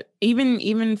say that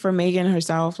even for Meghan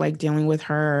herself, like dealing with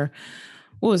her,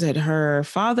 what was it, her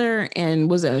father, and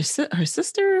was it her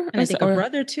sister? And I think a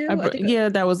brother too.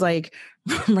 That was like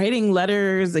writing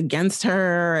letters against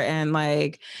her and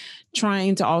like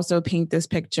trying to also paint this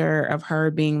picture of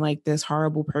her being like this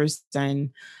horrible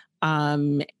person,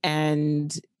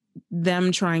 and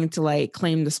them trying to like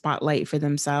claim the spotlight for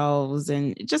themselves,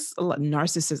 and just a lot of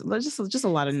narcissism, just a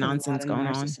lot of nonsense going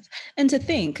on. And to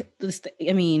think this,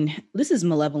 this is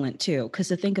malevolent too, because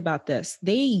to think about this,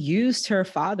 they used her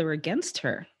father against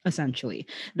her. Essentially,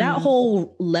 that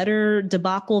whole letter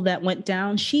debacle that went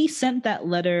down, she sent that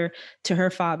letter to her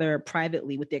father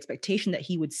privately with the expectation that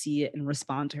he would see it and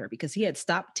respond to her, because he had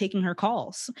stopped taking her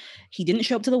calls. He didn't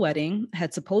show up to the wedding,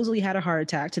 had supposedly had a heart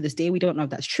attack. To this day, we don't know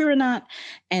if that's true or not.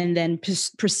 And then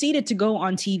proceeded to go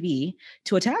on TV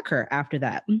to attack her after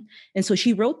that. And so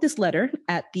she wrote this letter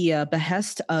at the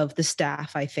behest of the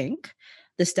staff, I think.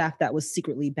 The staff that was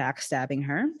secretly backstabbing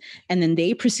her. And then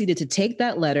they proceeded to take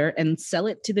that letter and sell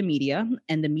it to the media.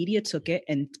 And the media took it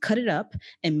and cut it up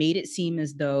and made it seem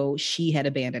as though she had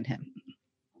abandoned him.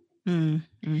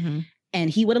 Mm-hmm. And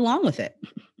he went along with it.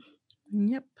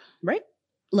 Yep. Right?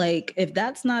 Like, if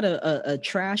that's not a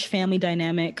trash family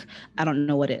dynamic, I don't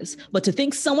know what is. But to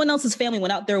think someone else's family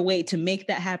went out their way to make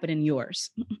that happen in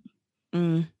yours,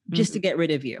 just to get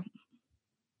rid of you.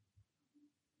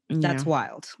 That's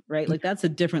wild, right? Like, that's a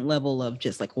different level of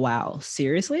just like, wow,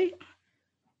 seriously?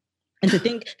 And to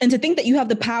think that you have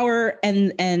the power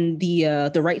and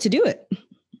the right to do it.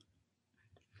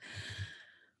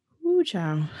 Ooh,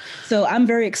 child. So I'm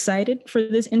very excited for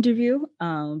this interview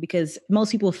because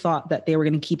most people thought that they were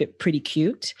going to keep it pretty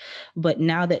cute, but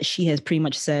now that she has pretty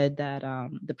much said that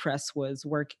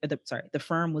the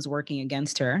firm was working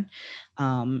against her,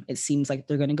 it seems like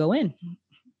they're going to go in.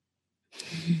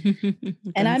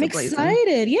 And I'm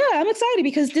excited. Yeah, I'm excited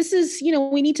because this is,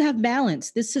 we need to have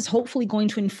balance. This is hopefully going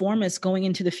to inform us going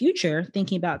into the future,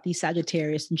 thinking about these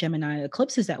Sagittarius and Gemini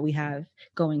eclipses that we have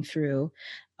going through.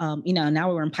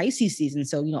 Now we're in Pisces season.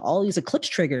 So, all these eclipse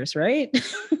triggers, right?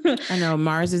 I know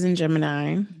Mars is in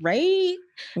Gemini. Right?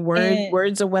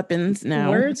 Words are weapons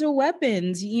now. Words are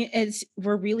weapons.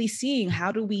 We're really seeing,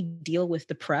 how do we deal with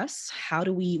the press? How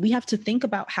do we have to think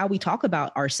about how we talk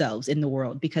about ourselves in the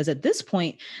world, because at this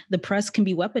point, the press can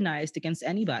be weaponized against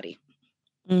anybody.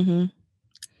 Mm-hmm.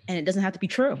 And it doesn't have to be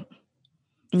true.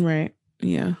 Right.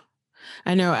 Yeah.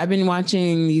 I know. I've been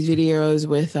watching these videos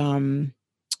with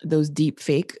those deep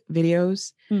fake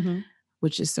videos,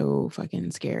 which is so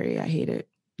fucking scary. I hate it.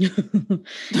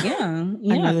 Yeah.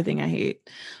 Another thing I hate.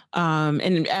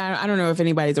 And I don't know if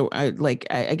anybody's like,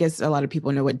 I guess a lot of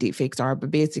people know what deep fakes are,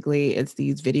 but basically it's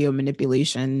these video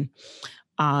manipulation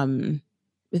things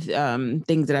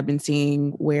that I've been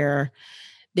seeing where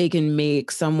they can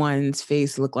make someone's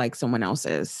face look like someone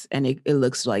else's, and it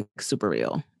looks like super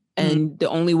real. And the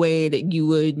only way that you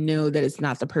would know that it's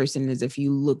not the person is if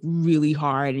you look really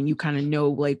hard and you kind of know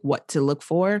like what to look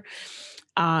for,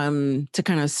 to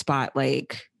kind of spot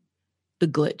like the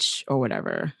glitch or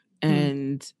whatever.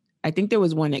 And I think there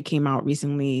was one that came out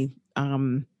recently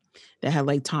that had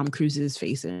like Tom Cruise's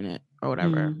face in it or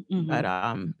whatever. But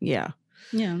yeah.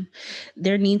 Yeah.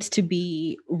 There needs to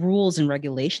be rules and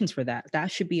regulations for that. That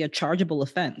should be a chargeable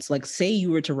offense. Like, say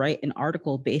you were to write an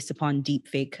article based upon deep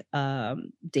fake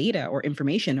data or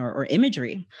information or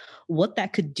imagery, what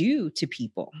that could do to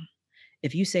people.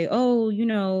 If you say,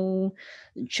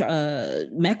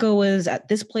 Mecca was at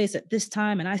this place at this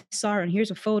time and I saw her and here's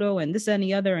a photo and this and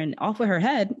the other and off with her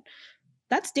head,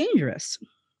 that's dangerous.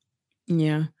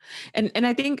 Yeah. And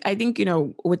I think,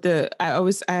 with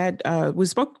we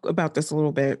spoke about this a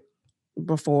little bit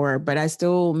before, but I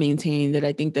still maintain that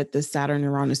I think that the Saturn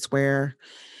Uranus square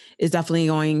is definitely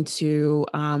going to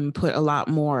put a lot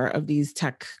more of these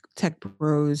tech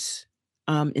bros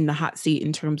in the hot seat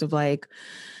in terms of like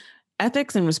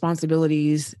ethics and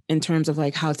responsibilities, in terms of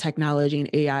like how technology and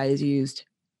AI is used,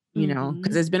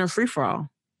 because it's been a free for all.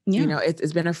 Yeah.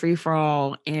 It's been a free for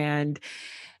all. And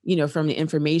from the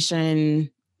information,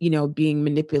 being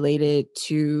manipulated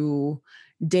to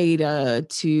data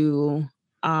to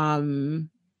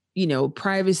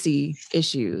privacy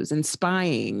issues and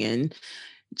spying, and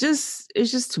it's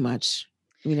just too much.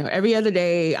 Every other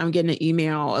day I'm getting an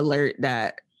email alert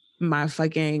that my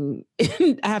fucking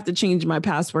I have to change my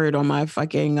password on my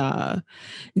fucking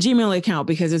Gmail account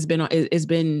because it's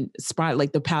been spot,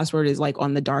 like the password is like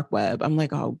on the dark web. I'm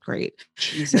like, oh great.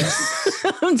 Jesus.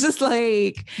 I'm just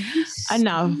like,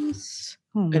 enough.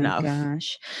 Oh my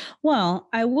gosh. Well,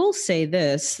 I will say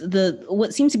this,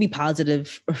 what seems to be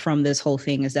positive from this whole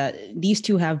thing is that these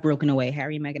two have broken away.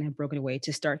 Harry and Meghan have broken away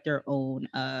to start their own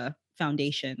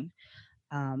foundation,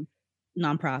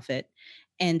 nonprofit.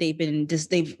 And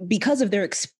they've because of their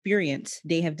experience,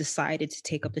 they have decided to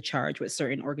take up the charge with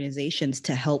certain organizations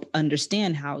to help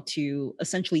understand how to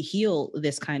essentially heal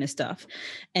this kind of stuff.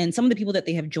 And some of the people that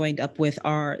they have joined up with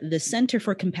are the Center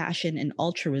for Compassion and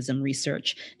Altruism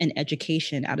Research and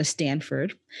Education out of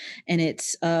Stanford. And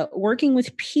it's working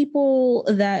with people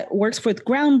that works with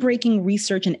groundbreaking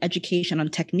research and education on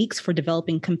techniques for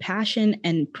developing compassion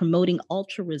and promoting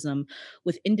altruism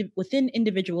within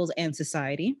individuals and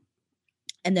society.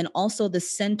 And then also the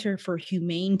Center for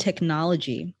Humane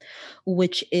Technology,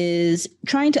 which is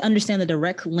trying to understand the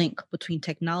direct link between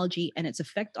technology and its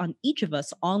effect on each of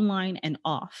us online and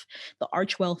off. The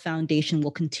Archwell Foundation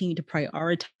will continue to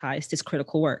prioritize this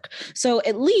critical work. So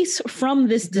at least from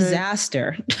this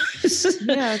disaster.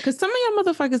 Yeah, because some of y'all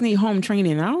motherfuckers need home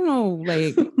training. I don't know,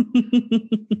 like,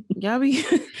 y'all be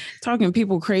talking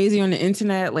people crazy on the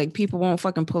internet, like people won't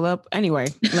fucking pull up. Anyway,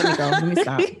 let me go. Let me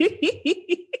stop.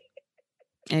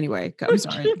 Anyway, I'm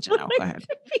sorry, Janelle, go ahead.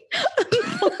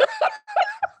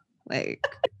 Like,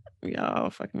 y'all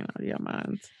fucking out of your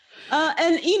minds.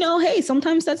 And hey,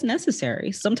 sometimes that's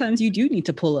necessary. Sometimes you do need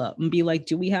to pull up and be like,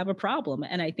 do we have a problem?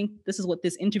 And I think this is what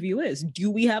this interview is.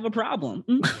 Do we have a problem?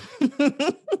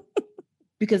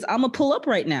 Because I'm gonna pull up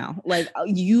right now. Like,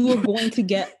 you are going to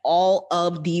get all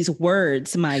of these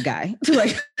words, my guy.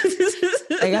 Like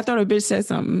I thought a bitch said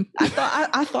something. I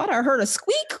thought I heard a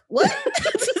squeak. What?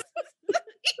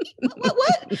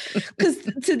 What? Because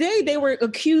today they were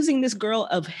accusing this girl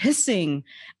of hissing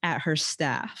at her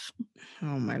staff.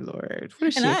 Oh my Lord. What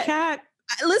is she, a cat?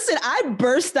 Listen, I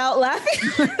burst out laughing.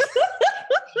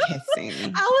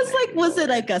 Hissing. I was like, was it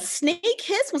like a snake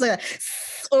hiss? Was it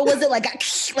or was it like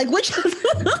like which?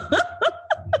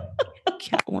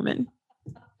 Catwoman.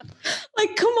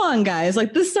 Like, come on, guys.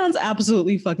 Like, this sounds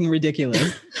absolutely fucking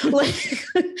ridiculous. Like,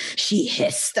 she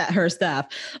hissed at her staff.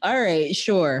 All right,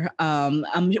 sure.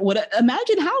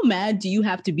 Imagine how mad do you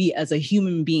have to be as a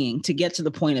human being to get to the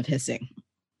point of hissing?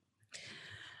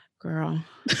 Girl.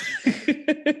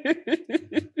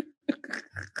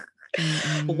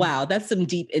 Wow, that's some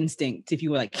deep instinct if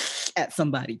you were like at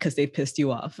somebody because they pissed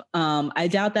you off. I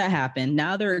doubt that happened.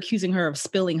 Now they're accusing her of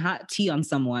spilling hot tea on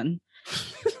someone.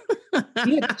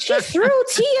 She threw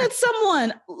tea at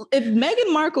someone. If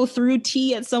Meghan Markle threw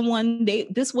tea at someone,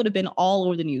 this would have been all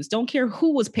over the news. Don't care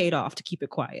who was paid off to keep it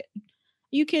quiet. Are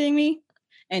you kidding me?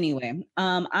 Anyway,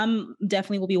 I'm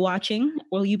definitely will be watching.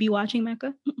 Will you be watching,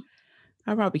 Mecca?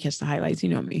 I'll probably catch the highlights. You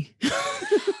know me.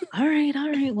 All right.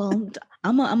 Well,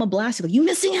 I'm a blast you. You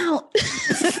missing out.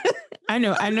 I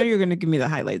know you're gonna give me the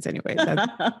highlights anyway.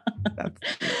 That's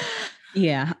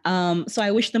Yeah. So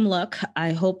I wish them luck.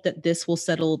 I hope that this will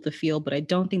settle the field, but I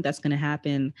don't think that's going to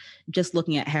happen. Just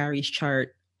looking at Harry's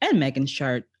chart and Meghan's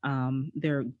chart,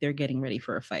 they're getting ready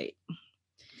for a fight.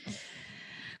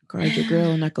 Guard your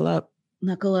grill, knuckle up.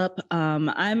 Knuckle up.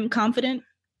 I'm confident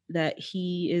that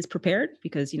he is prepared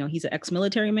because he's an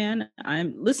ex-military man.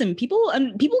 Listen, people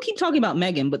keep talking about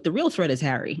Meghan, but the real threat is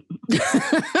Harry.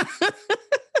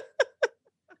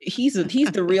 He's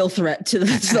the real threat to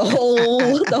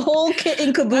the whole kit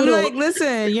and caboodle. I'm like,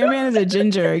 listen, your man is a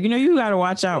ginger. You got to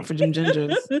watch out for them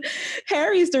gingers.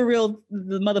 Harry's the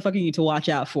motherfucker you need to watch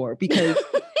out for because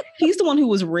he's the one who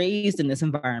was raised in this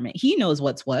environment. He knows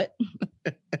what's what,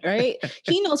 right?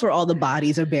 He knows where all the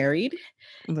bodies are buried.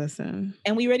 Listen.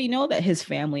 And we already know that his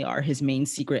family are his main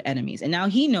secret enemies. And now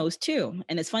he knows too.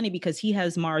 And it's funny because he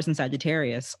has Mars in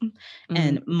Sagittarius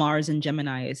and Mars in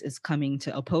Gemini is coming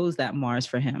to oppose that Mars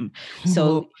for him.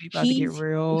 So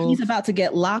he's about to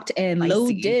get locked and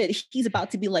loaded. He's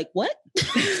about to be like, what?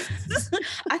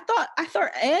 I thought,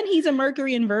 and he's a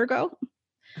Mercury in Virgo.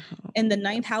 In the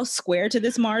 9th house square to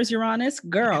this Mars Uranus.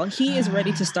 Girl, he is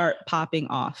ready to start popping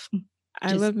off.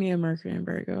 I love me a Mercury and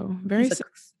Virgo.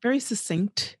 Very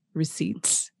succinct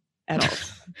receipts at all.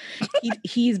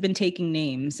 He's been taking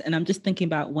names, and I'm just thinking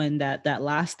about when that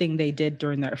last thing they did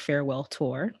during their farewell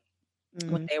tour,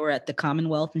 when they were at the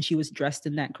Commonwealth and she was dressed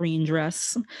in that green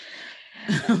dress.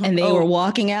 and they were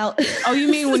walking out. Oh, you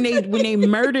mean when they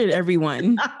murdered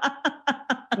everyone?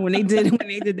 when they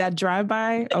did that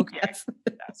drive-by? Okay. Yes.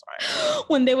 That's right.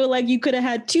 When they were like, you could have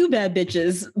had 2 bad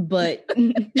bitches, but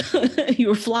you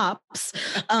were flops.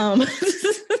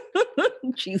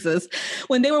 Jesus.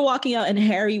 When they were walking out and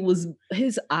Harry was,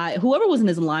 his eye, whoever was in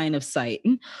his line of sight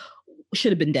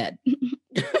should have been dead.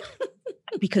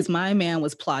 Because my man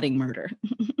was plotting murder.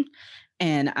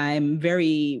 And I'm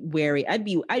very wary. I'd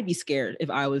be scared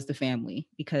if I was the family,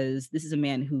 because this is a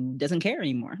man who doesn't care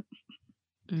anymore.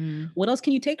 What else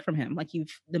can you take from him? Like,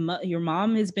 your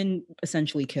mom has been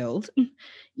essentially killed.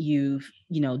 You've,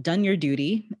 done your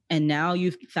duty, and now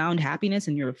you've found happiness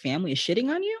and your family is shitting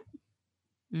on you.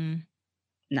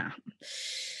 Nah.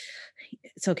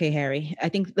 It's okay, Harry. I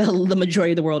think the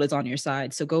majority of the world is on your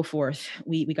side. So go forth.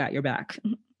 We got your back.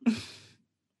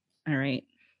 All right.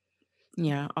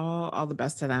 Yeah, all the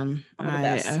best to them.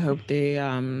 I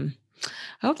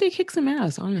hope they kick some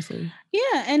ass, honestly.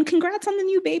 Yeah, and congrats on the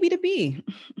new baby to be.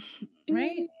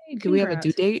 Right? Do we have a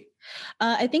due date?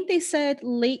 I think they said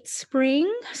late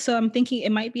spring, so I'm thinking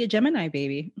it might be a Gemini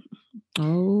baby.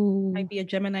 Oh, might be a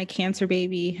Gemini Cancer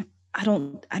baby. I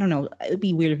don't know. It'd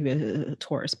be weird if it was a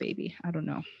Taurus baby. I don't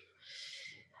know.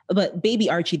 But baby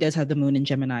Archie does have the moon in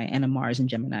Gemini and a Mars in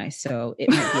Gemini. So it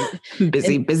might be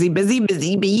busy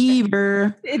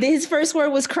beaver. His first word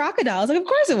was crocodile. I was like, of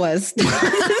course it was.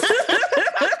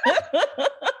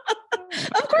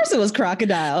 Of course it was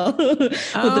crocodile.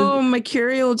 Oh,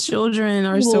 mercurial children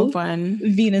are so fun.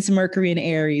 Venus, Mercury, and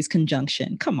Aries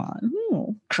conjunction. Come on.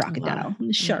 Ooh, crocodile.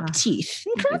 Sharp teeth.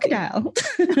 Crocodile.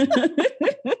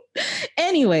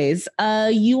 Anyways,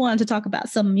 you want to talk about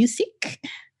some music?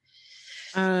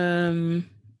 Did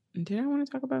I want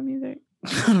to talk about music?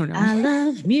 I don't know. I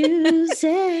love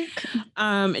music.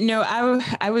 No,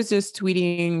 I was just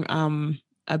tweeting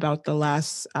about the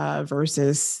last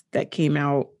verses that came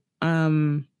out.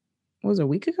 What was it, a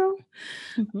week ago?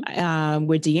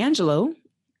 Where D'Angelo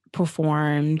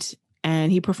performed,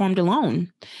 and he performed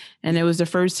alone, and it was the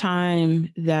first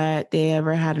time that they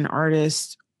ever had an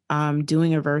artist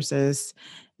doing a verses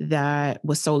that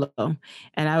was solo.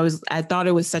 And I thought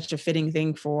it was such a fitting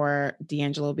thing for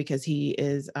D'Angelo, because he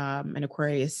is an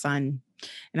Aquarius sun.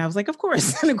 And I was like, of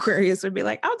course, an Aquarius would be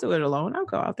like, I'll do it alone. I'll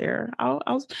go out there.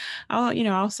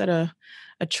 I'll set a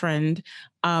trend.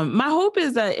 My hope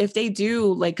is that if they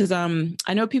do, like, because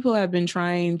I know people have been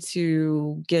trying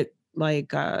to get like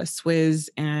Swizz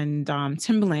and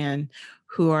Timbaland,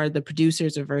 who are the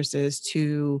producers of Versus,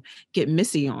 to get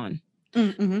Missy on.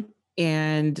 Mm-hmm.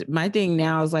 And my thing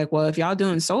now is like, well, if y'all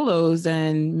doing solos,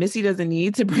 then Missy doesn't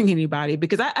need to bring anybody,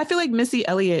 because I feel like Missy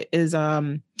Elliott is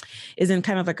in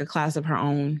kind of like a class of her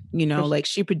own, like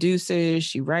she produces,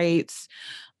 she writes,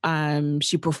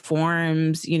 she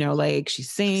performs, like she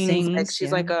sings, like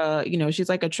she's like she's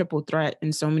like a triple threat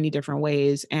in so many different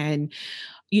ways. And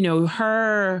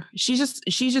she's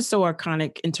just so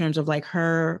iconic in terms of like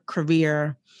her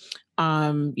career,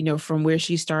 from where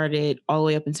she started all the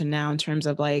way up until now, in terms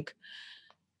of like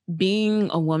being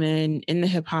a woman in the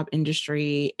hip hop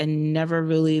industry and never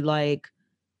really like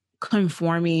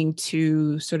conforming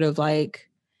to sort of like,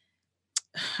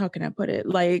 how can I put it?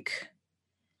 Like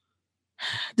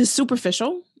the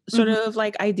superficial sort of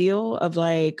like ideal of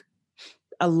like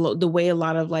the way a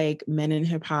lot of like men in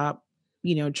hip hop,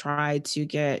 try to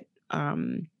get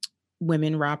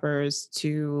women rappers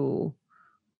to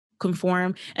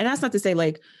conform. And that's not to say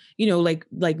like, like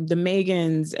the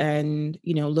Megans and,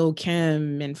 Lil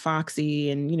Kim and Foxy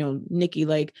and, Nicki,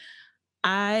 like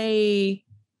I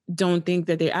don't think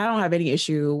that I don't have any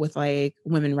issue with like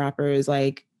women rappers,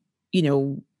 like,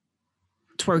 twerking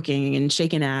and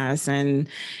shaking ass and,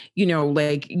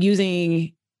 like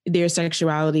using their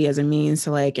sexuality as a means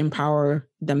to like empower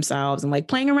themselves and like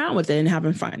playing around with it and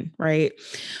having fun. Right.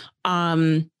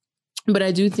 But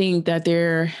I do think that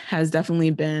there has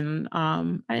definitely been,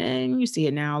 and you see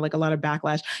it now, like a lot of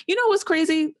backlash. You know what's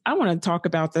crazy? I want to talk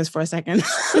about this for a second.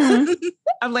 I'm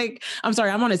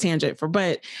sorry, I'm on a tangent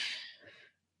but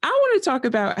I want to talk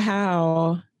about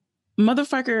how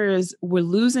motherfuckers were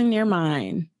losing their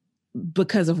mind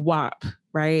because of WAP,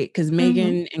 right? Because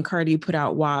Megan and Cardi put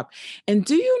out WAP. And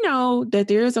do you know that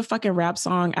there is a fucking rap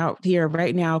song out here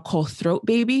right now called Throat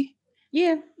Baby?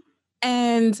 Yeah.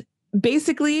 And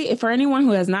basically, for anyone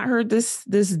who has not heard this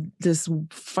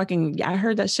fucking, I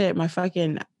heard that shit, my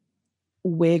fucking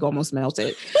wig almost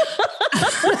melted.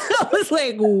 I was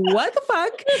like, what the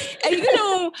fuck? And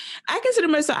I consider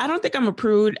myself, I don't think I'm a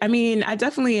prude. I mean, I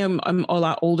definitely am. I'm a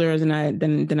lot older than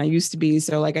I used to be.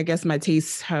 So like, I guess my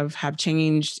tastes have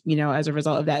changed, as a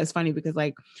result of that. It's funny because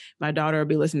like my daughter will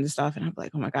be listening to stuff and I'm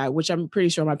like, oh my God, which I'm pretty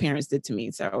sure my parents did to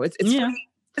me. So it's funny.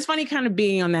 It's funny kind of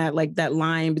being on that, like that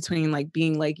line between like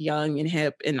being like young and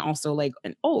hip and also like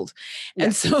and old.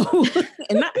 And so,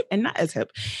 and not as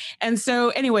hip. And so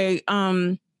anyway,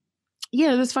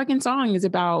 this fucking song is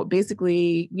about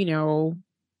basically,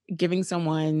 giving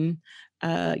someone,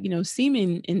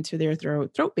 semen into their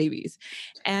throat babies.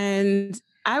 And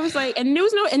I was like, and there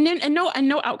was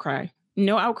no outcry,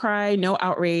 no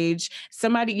outrage.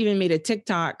 Somebody even made a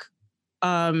TikTok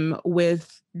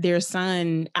with their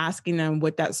son asking them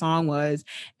what that song was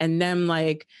and them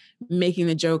like making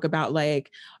the joke about like,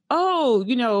 oh,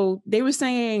 they were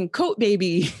saying coat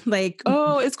baby, like,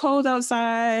 oh, it's cold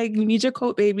outside. You need your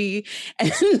coat baby.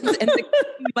 And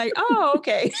like, oh,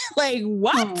 okay. Like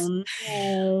what?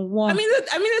 Oh, I mean,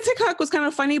 the TikTok was kind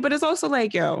of funny, but it's also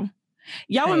like, yo,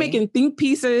 y'all were making think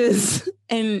pieces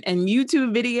and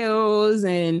YouTube videos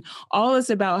and all this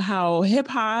about how hip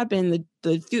hop and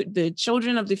the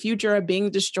children of the future are being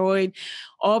destroyed,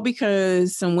 all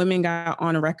because some women got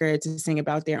on a record to sing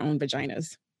about their own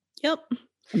vaginas. Yep.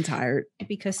 I'm tired.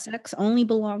 Because sex only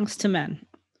belongs to men.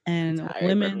 And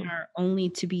women are only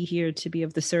to be here to be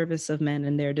of the service of men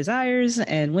and their desires.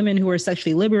 And women who are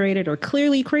sexually liberated are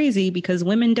clearly crazy because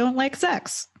women don't like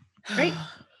sex. Right?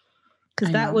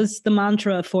 Because that was the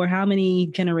mantra for how many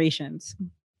generations?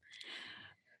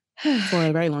 For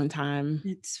a very long time.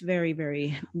 It's very,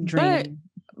 very draining.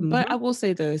 But I will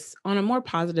say this, on a more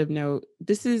positive note,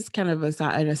 this is kind of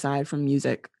an aside from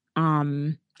music.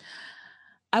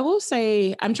 I will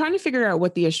say I'm trying to figure out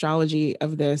what the astrology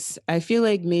of this. I feel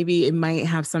like maybe it might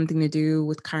have something to do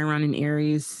with Chiron and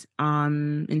Aries,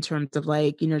 in terms of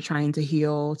like, trying to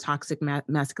heal toxic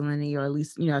masculinity, or at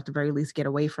least, at the very least get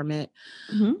away from it.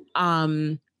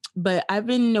 Mm-hmm. But I've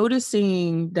been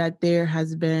noticing that there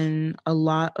has been a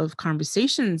lot of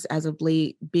conversations as of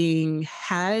late being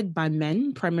had by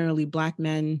men, primarily Black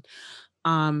men,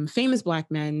 famous Black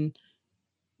men,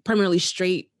 primarily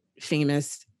straight,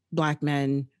 famous Black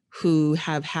men who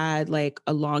have had like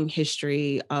a long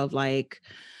history of like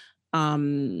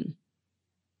trauma,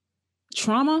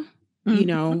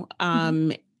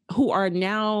 mm-hmm. Who are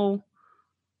now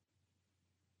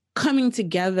coming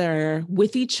together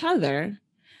with each other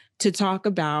to talk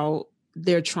about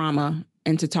their trauma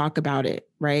and to talk about it,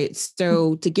 right?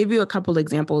 So to give you a couple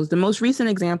examples, the most recent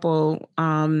example,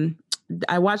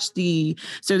 I watched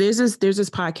there's this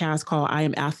podcast called I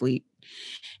Am Athlete.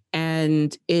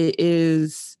 And it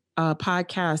is a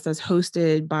podcast that's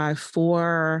hosted by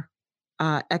 4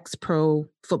 ex-pro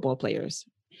football players.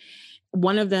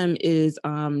 One of them is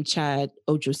Chad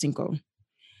Ochocinco.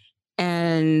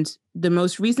 And the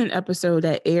most recent episode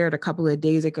that aired a couple of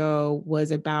days ago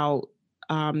was about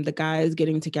the guys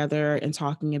getting together and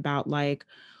talking about like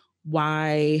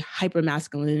why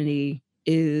hypermasculinity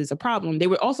is a problem. They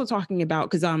were also talking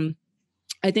about, because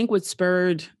I think what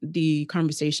spurred the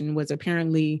conversation was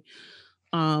apparently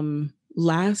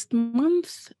last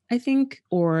month, I think,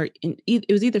 or it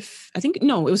was either, it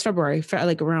was February,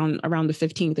 like around the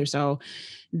 15th or so.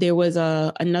 There was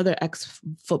another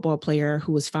ex-football player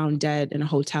who was found dead in a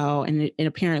hotel, and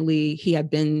apparently he had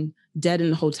been dead in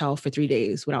the hotel for 3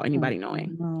 days without anybody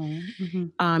knowing.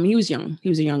 Mm-hmm. He was young. He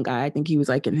was a young guy. I think he was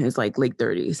like in his like late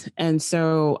 30s. And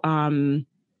so I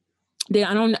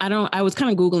was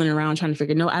kind of Googling around trying to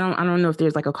figure, I don't know if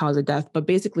there's like a cause of death, but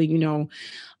basically,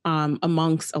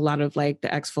 amongst a lot of like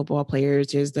the ex-football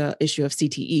players is the issue of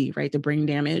CTE, right? The brain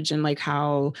damage, and like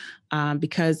how,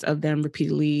 because of them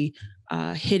repeatedly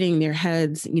hitting their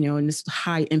heads, in this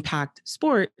high impact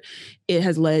sport, it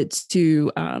has led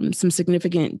to some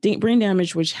significant brain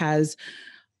damage, which has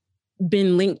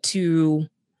been linked to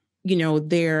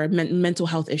their mental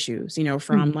health issues,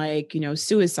 from like,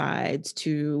 suicides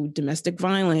to domestic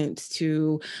violence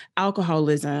to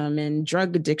alcoholism and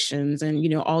drug addictions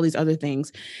and, all these other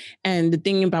things. And the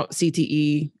thing about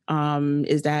CTE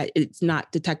is that it's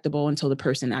not detectable until the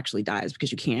person actually dies,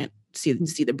 because you can't see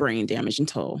the brain damage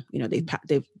until,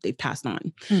 they've passed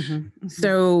on. Mm-hmm, mm-hmm.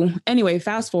 So anyway,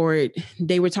 fast forward,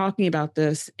 they were talking about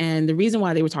this. And the reason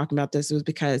why they were talking about this was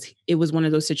because it was one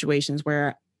of those situations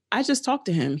where I just talked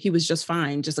to him. He was just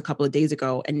fine just a couple of days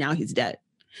ago, and now he's dead.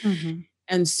 Mm-hmm.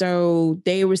 And so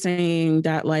they were saying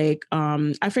that like,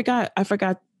 I forgot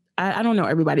I don't know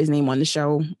everybody's name on the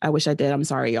show. I wish I did. I'm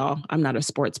sorry, y'all. I'm not a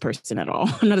sports person at all.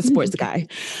 I'm not a sports guy.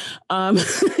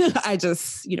 I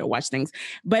just, watch things.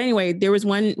 But anyway, there was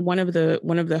one of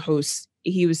the hosts.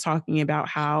 He was talking about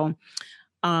how,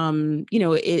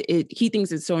 he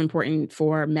thinks it's so important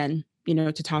for men,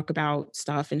 to talk about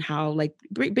stuff, and how like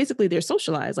basically they're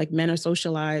socialized. Like men are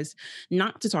socialized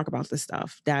not to talk about the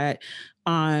stuff that,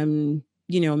 men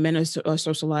are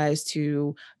socialized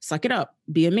to suck it up,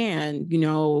 be a man,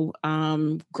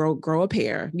 grow a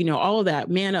pair, all of that,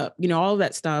 man up, all of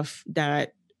that stuff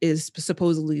that is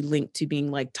supposedly linked to being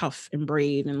like tough and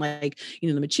brave and like, the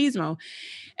machismo.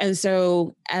 And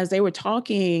so as they were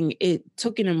talking, it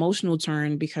took an emotional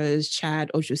turn because Chad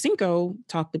Ochocinco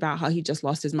talked about how he just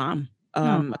lost his mom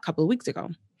a couple of weeks ago.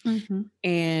 Mm-hmm.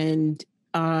 And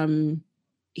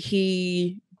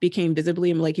he became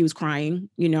visibly like he was crying,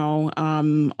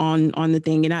 on the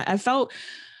thing. And I felt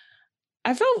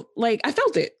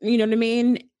it, you know what I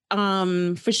mean?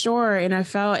 For sure. And I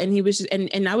felt, and he was just,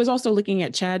 and I was also looking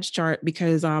at Chad's chart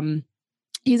because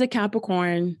he's a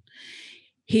Capricorn.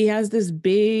 He has this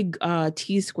big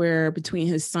T-square between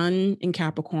his sun in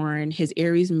Capricorn, his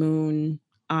Aries moon,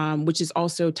 which is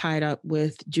also tied up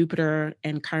with Jupiter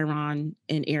and Chiron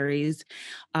in Aries.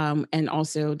 And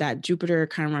also that Jupiter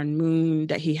Chiron moon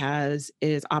that he has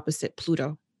is opposite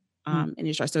Pluto in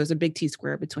his chart. So it's a big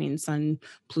T-square between Sun,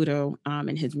 Pluto,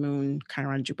 and his moon,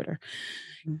 Chiron, Jupiter.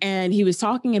 And he was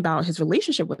talking about his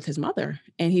relationship with his mother.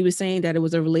 And he was saying that it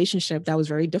was a relationship that was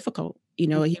very difficult. He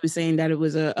was saying that it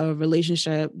was a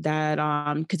relationship that,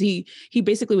 because he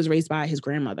basically was raised by his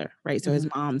grandmother, right? So his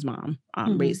mom's mom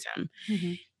raised him.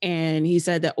 Mm-hmm. And he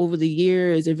said that over the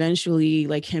years, eventually,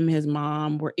 like him and his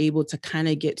mom were able to kind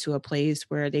of get to a place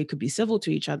where they could be civil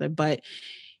to each other. But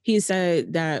he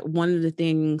said that one of the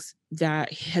things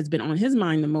that has been on his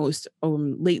mind the most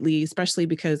lately, especially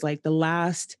because like the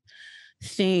last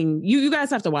thing, you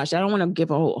guys have to watch it. I don't want to give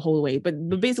a whole away,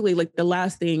 but basically like the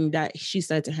last thing that she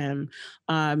said to him,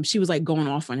 she was like going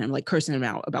off on him, like cursing him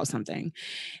out about something.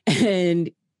 And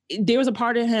there was a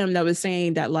part of him that was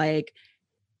saying that like,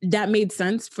 that made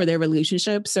sense for their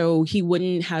relationship. So he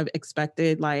wouldn't have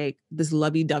expected like this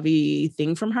lovey-dovey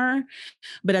thing from her.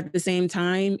 But at the same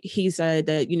time, he said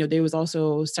that, there was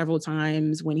also several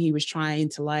times when he was trying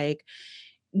to like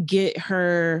get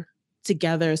her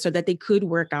together so that they could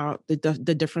work out the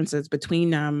differences between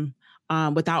them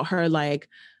without her like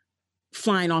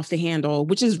flying off the handle,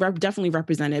 which is definitely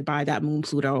represented by that Moon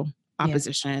Pluto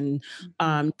opposition.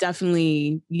 Yeah.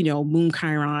 Definitely, Moon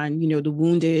Chiron, the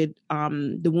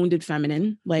wounded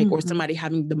feminine, like, or somebody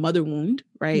having the mother wound,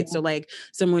 right? Yeah. So like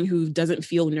someone who doesn't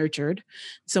feel nurtured,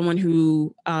 someone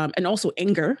who, and also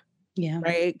anger. Yeah.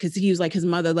 Right. Cause he was like, his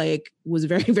mother like was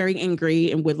very, very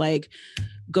angry and would like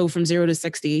go from 0 to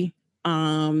 60.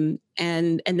 And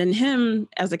then him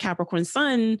as a Capricorn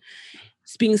sun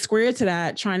being square to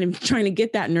that, trying to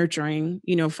get that nurturing,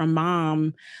 from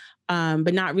mom.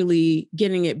 But not really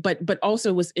getting it. But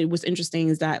also it was interesting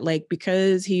is that like,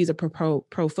 because he's a pro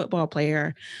football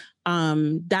player,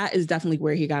 that is definitely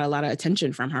where he got a lot of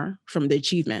attention from her, from the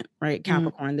achievement, right?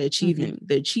 Capricorn, the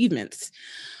achievements.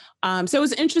 So it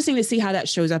was interesting to see how that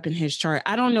shows up in his chart.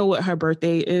 I don't know what her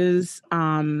birthday is.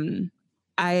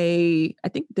 I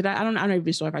think I'm not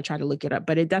even sure if I tried to look it up,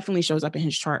 but it definitely shows up in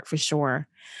his chart for sure.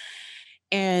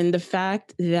 And the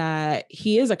fact that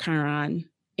he is a Chiron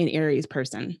in Aries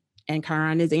person, and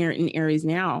Chiron is in Aries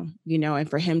now, and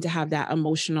for him to have that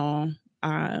emotional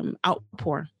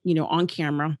outpour, on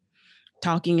camera,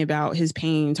 talking about his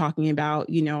pain, talking about,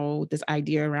 this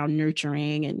idea around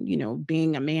nurturing and,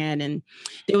 being a man. And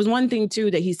there was one thing too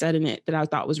that he said in it that I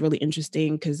thought was really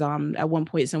interesting because at one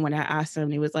point someone had asked him,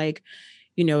 he was like,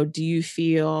 do you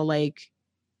feel like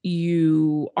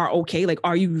you are okay? Like,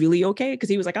 are you really okay? Because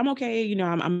he was like, I'm okay.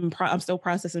 I'm still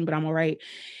processing, but I'm all right.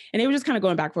 And they were just kind of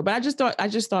going back and forth. But I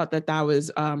just thought that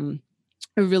was a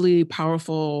really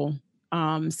powerful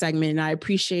segment. And I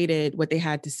appreciated what they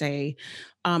had to say.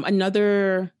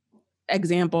 Another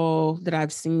example that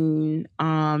I've seen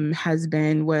has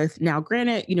been with, now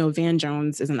granted, Van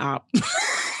Jones is an op.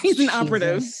 He's an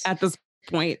operative at this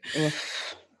point.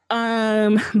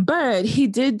 But he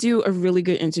did do a really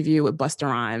good interview with Busta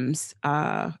Rhymes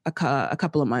a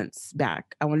couple of months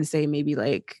back. I want to say maybe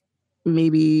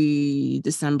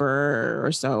December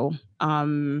or so,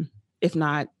 if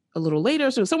not a little later,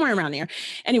 so somewhere around there.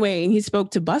 Anyway, and he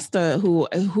spoke to Busta,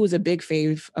 who's a big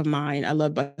fave of mine. I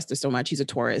love Busta so much. He's a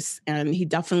Taurus, and he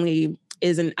definitely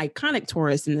is an iconic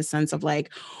Taurus in the sense of like,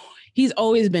 he's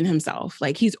always been himself.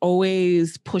 Like he's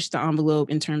always pushed the envelope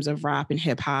in terms of rap and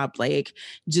hip hop, like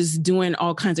just doing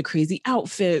all kinds of crazy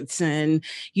outfits and,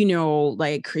 you know,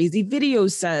 like crazy video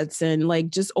sets and like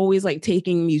just always like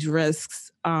taking these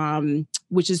risks,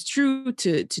 which is true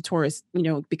to Taurus, you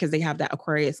know, because they have that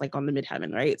Aquarius like on the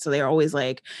midheaven, right? So they're always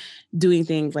like doing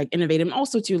things like innovative. And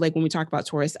also too, like when we talk about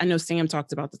Taurus, I know Sam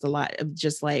talked about this a lot of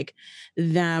just like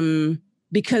them,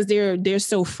 because they're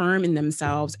so firm in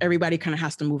themselves, everybody kind of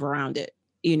has to move around it,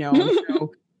 you know?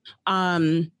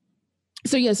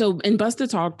 So yeah, so and Busta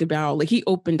talked about, like he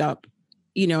opened up,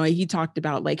 you know, he talked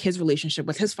about like his relationship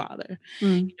with his father,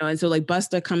 you know, and so like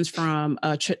Busta comes from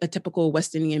a typical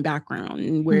West Indian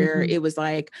background where it was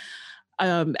like,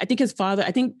 I think his father,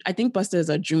 I think Busta is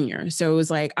a junior. So it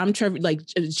was like, I'm Trevor, like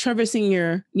Trevor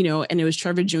Senior, you know, and it was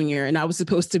Trevor Junior. And I was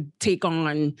supposed to take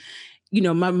on, you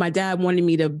know, my dad wanted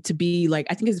me to be like,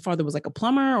 I think his father was like a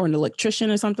plumber or an electrician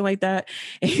or something like that.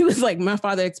 And he was like, my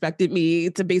father expected me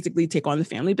to basically take on the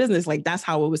family business. Like that's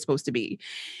how it was supposed to be.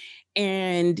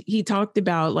 And he talked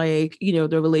about like, you know,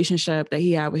 the relationship that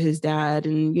he had with his dad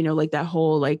and, you know, like that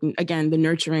whole, like, again, the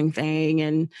nurturing thing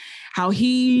and how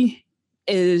he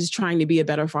is trying to be a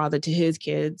better father to his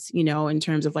kids, you know, in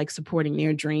terms of like supporting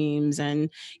their dreams and,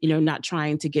 you know, not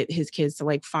trying to get his kids to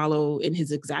like follow in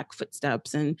his exact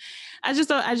footsteps. And I just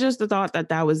thought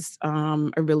that was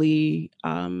a really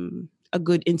a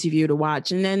good interview to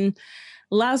watch. And then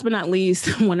last but not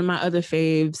least, one of my other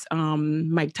faves,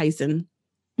 Mike Tyson.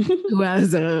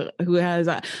 I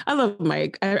love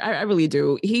Mike. I really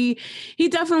do. He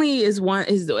definitely is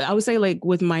I would say like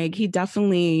with Mike, he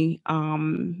definitely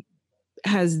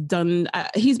has done,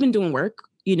 he's been doing work,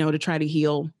 you know, to try to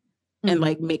heal and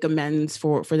like make amends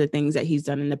for the things that he's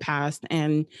done in the past.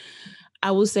 And I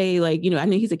will say, like, you know, I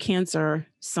know he's a Cancer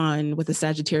sun with a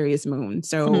Sagittarius moon.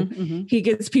 So he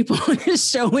gets people on his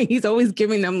show and he's always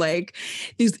giving them like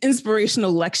these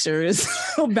inspirational lectures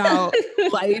about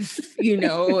life, you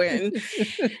know, and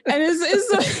it's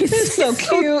so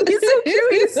cute. He's so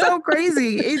cute. He's so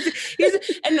crazy.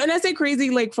 And I say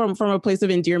crazy, like from a place of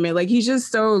endearment, like he's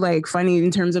just so like funny in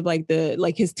terms of like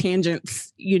his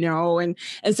tangents, you know, and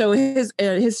so his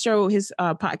show, his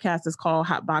podcast is called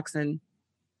Hot Boxing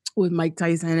with Mike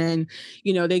Tyson, and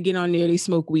you know they get on there, they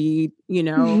smoke weed, you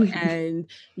know, and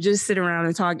just sit around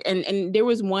and talk. And there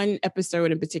was one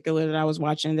episode in particular that I was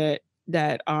watching that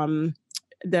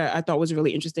I thought was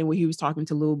really interesting, where he was talking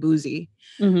to Lil Boosie,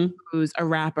 who's a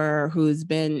rapper who's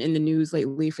been in the news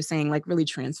lately for saying like really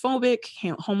transphobic,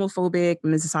 homophobic,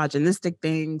 misogynistic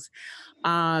things.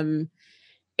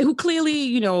 Who clearly,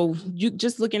 you know, you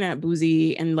just looking at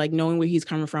Boosie and like knowing where he's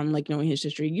coming from, like knowing his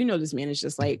history, you know, this man is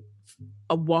just like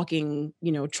a walking,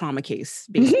 you know, trauma case,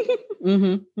 basically.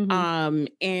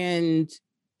 And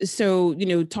so, you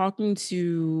know, talking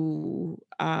to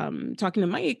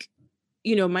Mike,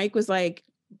 you know, Mike was like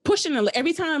pushing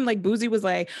every time, like Boosie was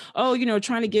like, oh, you know,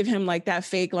 trying to give him like that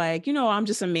fake, like, you know, I'm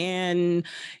just a man,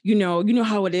 you know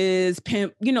how it is,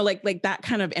 pimp, you know, like that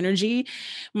kind of energy.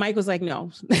 Mike was like,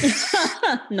 no.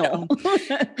 No.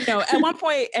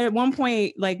 At one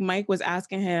point, like Mike was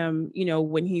asking him, you know,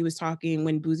 when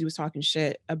Boosie was talking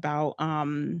shit about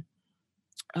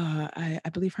I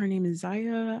believe her name is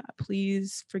Zaya.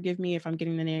 Please forgive me if I'm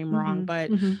getting the name wrong, but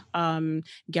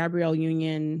Gabrielle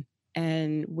Union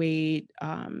and Wade,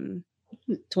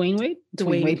 Dwayne Wade?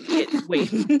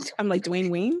 Wade. I'm like Dwayne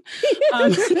Wayne.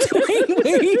 Dwayne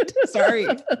Wade. Sorry.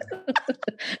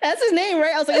 That's his name,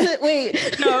 right? I was like, is it?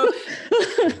 Wait. No.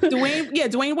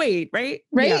 Dwayne Wade, right?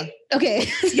 Right? Yeah. Okay.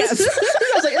 Yes. I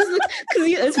was like, because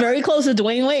it's very close to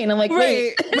Dwayne Wayne. I'm like,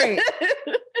 wait. Right.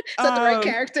 Is that the right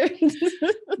character?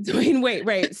 Dwayne Wade,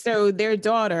 right. So their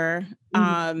daughter,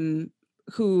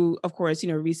 who, of course, you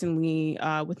know, recently,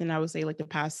 within, I would say, like the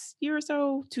past year or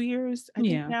so, 2 years, I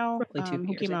think now,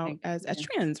 who came out as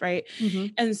trans, right?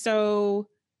 And so,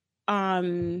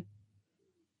 you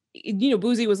know,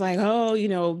 Boosie was like, oh, you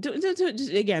know,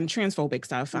 again, transphobic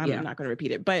stuff. I'm not going to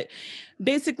repeat it. But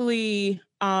basically,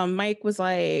 Mike was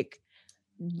like,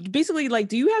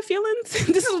 do you have feelings?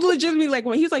 This is legitimately like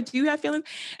when he was like, do you have feelings?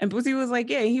 And Boosie was like,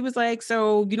 yeah. He was like,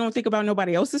 so you don't think about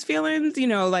nobody else's feelings, you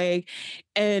know, like,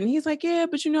 and he's like, yeah,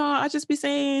 but you know, I just be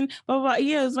saying, blah, blah, blah.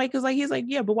 Yeah, it's like, he's like,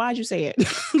 yeah, but why'd you say it?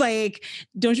 Like,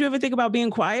 don't you ever think about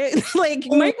being quiet? Like,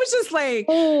 Mike was just like,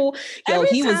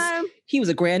 he was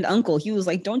a grand uncle. He was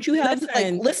like, don't you have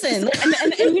listen.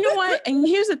 And you know what? And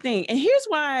here's the thing. And here's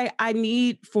why I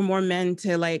need for more men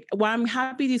to like, why I'm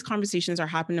happy these conversations are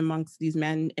happening amongst these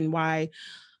men, and why,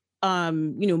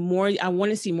 you know, I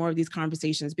want to see more of these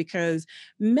conversations, because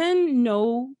men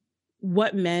know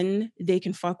what men they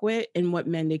can fuck with and what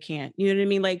men they can't. You know what I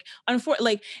mean? Like,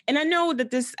 like, and I know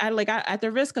that this, I at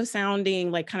the risk of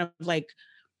sounding like kind of like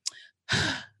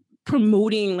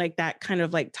promoting like that kind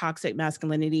of like toxic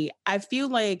masculinity, I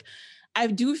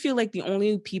do feel like the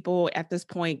only people at this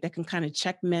point that can kind of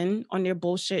check men on their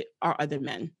bullshit are other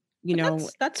men. You know,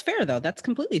 that's fair though. That's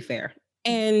completely fair.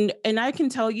 And I can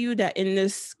tell you that in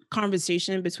this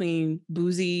conversation between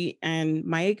Boosie and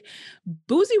Mike,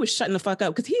 Boosie was shutting the fuck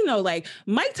up because he like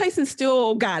Mike Tyson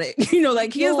still got it.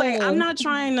 Like he was like, I'm not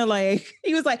trying to like,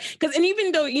 he was like, and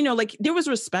even though, like there was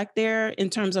respect there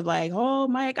in terms of like, oh,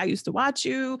 Mike, I used to watch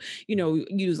you,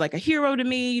 you was like a hero to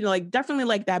me, like definitely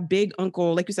like that big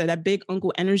uncle, like you said, that big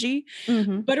uncle energy.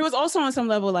 Mm-hmm. But it was also on some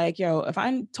level like, yo, if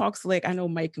I talk slick, I know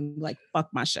Mike can like fuck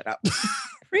my shit up.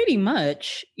 Pretty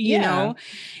much, you know?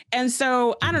 And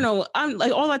so I don't know. I'm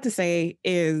like, all I have to say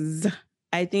is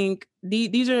I think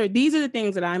these are the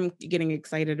things that I'm getting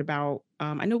excited about.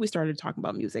 I know we started talking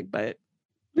about music, but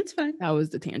it's fine. That was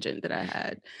the tangent that I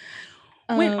had.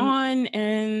 Went on,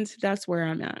 and that's where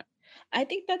I'm at. I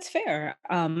think that's fair.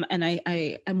 And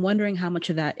I'm wondering how much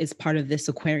of that is part of this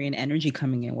Aquarian energy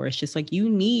coming in, where it's just like you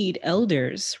need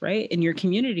elders, right, in your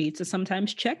community to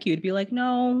sometimes check you, to be like,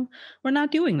 no, we're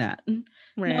not doing that.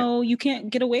 Right. No, you can't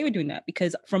get away with doing that.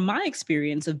 Because from my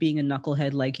experience of being a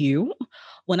knucklehead like you,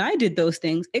 when I did those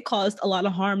things, it caused a lot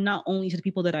of harm, not only to the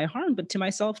people that I harmed, but to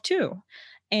myself too.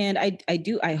 And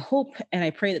I hope and I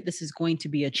pray that this is going to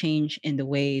be a change in the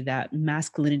way that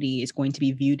masculinity is going to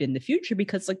be viewed in the future,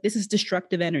 because like this is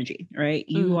destructive energy, right?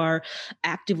 You are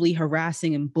actively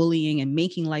harassing and bullying and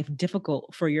making life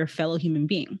difficult for your fellow human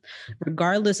being,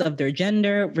 regardless of their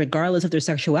gender, regardless of their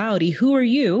sexuality. Who are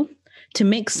you to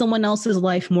make someone else's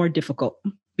life more difficult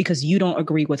because you don't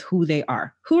agree with who they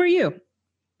are? Who are you?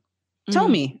 Tell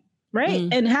me, right?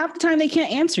 And half the time they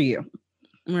can't answer you,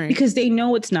 right? Because they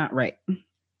know it's not right.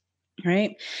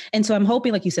 Right. And so I'm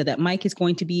hoping, like you said, that Mike is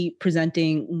going to be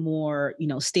presenting more,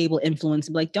 stable influence.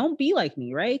 Like, don't be like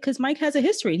me. Right. Because Mike has a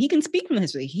history and he can speak from the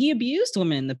history. He abused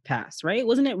women in the past. Right.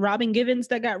 Wasn't it Robin Givens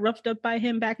that got roughed up by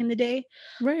him back in the day?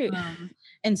 Right.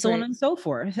 And so on and so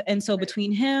forth. And so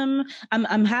between him,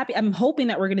 I'm happy. I'm hoping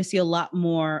that we're going to see a lot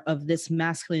more of this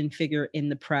masculine figure in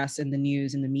the press and the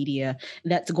news and the media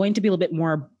that's going to be a little bit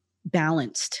more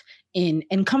balanced and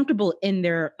comfortable in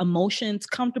their emotions,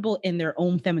 comfortable in their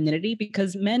own femininity,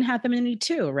 because men have femininity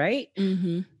too, right?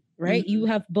 Mm-hmm. Right? Mm-hmm. You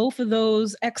have both of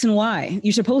those, X and Y.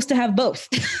 You're supposed to have both.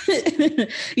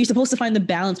 You're supposed to find the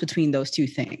balance between those two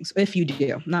things. If you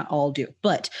do, not all do,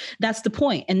 but that's the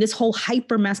point. And this whole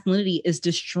hyper masculinity is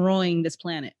destroying this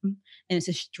planet. And it's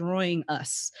destroying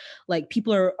us. Like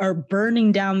people are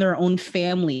burning down their own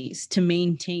families to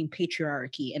maintain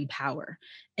patriarchy and power.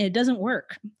 And it doesn't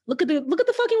work. Look at the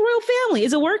fucking royal family.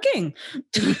 Is it working?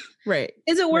 Right.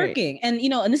 Is it working? Right. And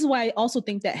and this is why I also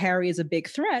think that Harry is a big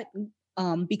threat.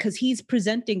 Because he's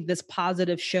presenting this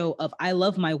positive show of, I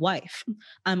love my wife.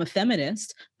 I'm a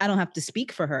feminist. I don't have to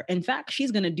speak for her. In fact,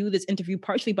 she's going to do this interview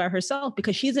partially by herself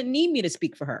because she doesn't need me to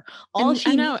speak for her. All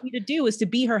she needs me to do is to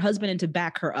be her husband and to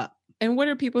back her up. And what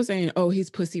are people saying? Oh, he's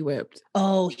pussy whipped.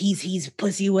 Oh, he's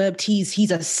pussy whipped.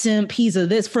 He's a simp. He's a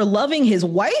this for loving his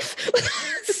wife.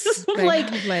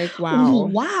 like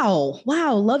wow.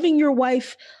 Loving your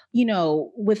wife,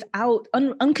 without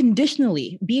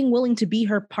unconditionally being willing to be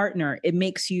her partner, it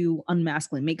makes you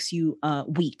unmasculine, makes you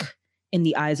weak in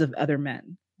the eyes of other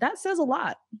men. That says a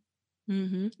lot.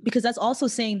 Mm-hmm. Because that's also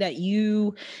saying that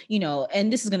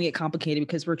and this is going to get complicated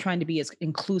because we're trying to be as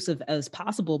inclusive as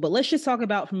possible. But let's just talk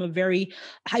about from a very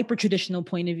hyper traditional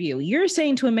point of view. You're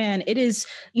saying to a man, it is,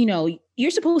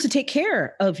 you're supposed to take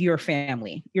care of your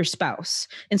family, your spouse.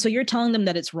 And so you're telling them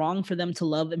that it's wrong for them to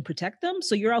love and protect them.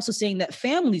 So you're also saying that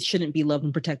families shouldn't be loved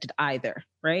and protected either,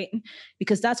 right?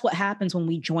 Because that's what happens when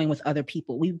we join with other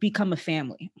people. We become a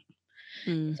family.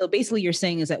 So basically you're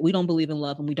saying is that we don't believe in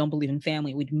love and we don't believe in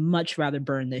family. We'd much rather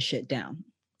burn this shit down,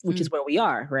 which is where we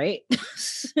are, right?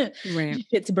 Right.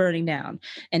 Shit's burning down.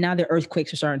 And now the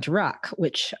earthquakes are starting to rock,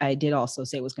 which I did also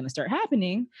say was going to start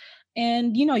happening.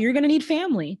 And, you're going to need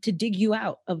family to dig you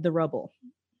out of the rubble.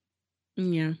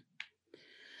 Yeah.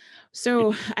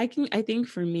 So I think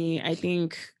for me, I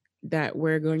think that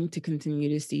we're going to continue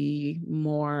to see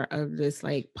more of this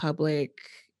like public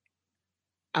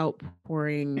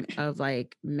outpouring of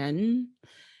like men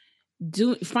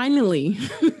finally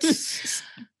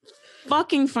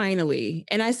fucking finally,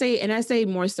 and I say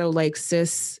more so like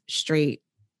cis straight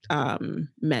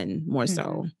men more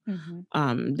so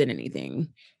than anything,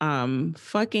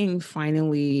 fucking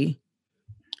finally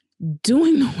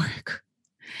doing the work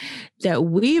that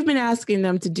we've been asking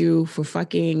them to do for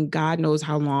fucking God knows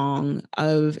how long,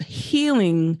 of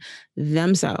healing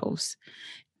themselves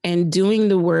and doing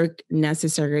the work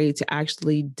necessary to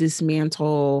actually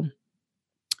dismantle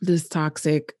this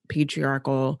toxic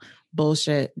patriarchal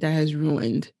bullshit that has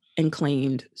ruined and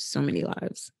claimed so many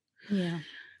lives. Yeah.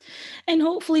 And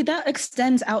hopefully that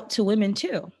extends out to women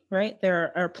too, right?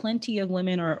 There are plenty of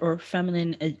women or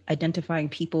feminine identifying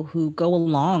people who go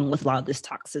along with a lot of this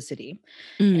toxicity.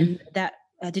 And that,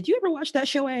 did you ever watch that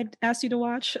show I asked you to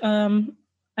watch?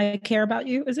 I Care About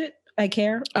You, is it? I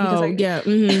Care? Yeah.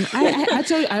 I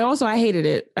told you, I hated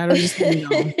it. I don't just,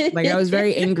 like, I was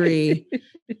very angry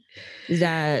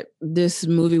that this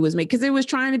movie was made, because it was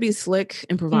trying to be slick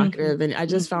and provocative, and I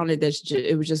just found it that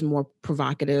it was just more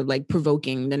provocative, like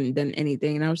provoking than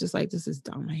anything, and I was just like, this is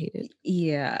dumb. I hate it.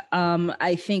 Yeah.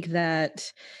 I think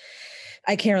that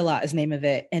I Care a Lot is the name of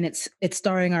it, and it's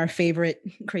starring our favorite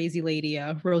crazy lady,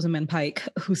 Rosamund Pike,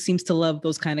 who seems to love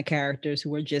those kind of characters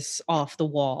who are just off the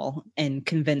wall and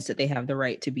convinced that they have the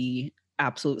right to be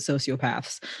absolute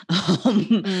sociopaths,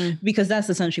 because that's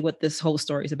essentially what this whole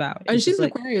story is about. And she's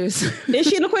like, Aquarius. Is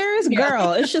she an Aquarius? Yeah.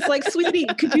 Girl, it's just like, sweetie,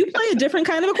 could you play a different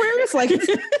kind of Aquarius? Like,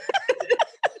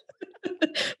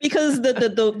 because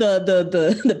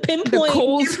the pinpoint,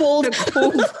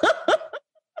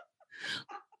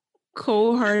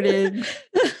 cold-hearted.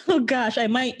 Oh gosh, I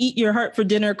might eat your heart for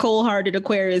dinner. Cold-hearted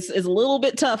Aquarius is a little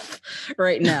bit tough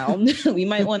right now. We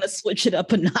might want to switch it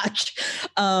up a notch.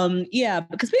 Yeah,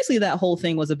 because basically that whole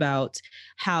thing was about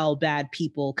how bad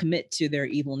people commit to their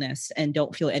evilness and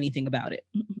don't feel anything about it.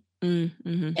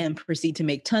 And proceed to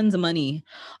make tons of money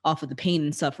off of the pain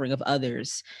and suffering of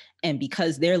others. And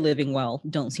because they're living well,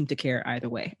 don't seem to care either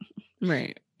way.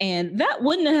 Right. And that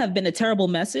wouldn't have been a terrible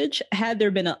message had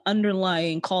there been an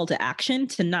underlying call to action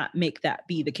to not make that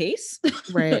be the case.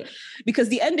 Right. Because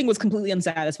the ending was completely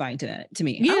unsatisfying to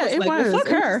me. Yeah, it was. Well, fuck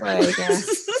her. Like,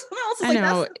 I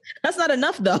know. That's not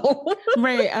enough though.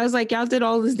 Right. I was like, y'all did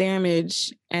all this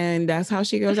damage and that's how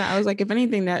she goes out. I was like, if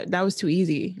anything, that was too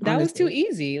easy. That was too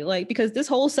easy. Like, because this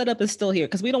whole setup is still here,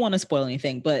 because we don't want to spoil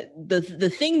anything, but the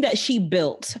thing that she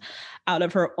built out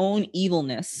of her own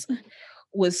evilness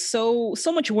was so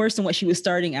much worse than what she was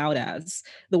starting out as.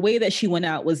 The way that she went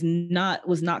out was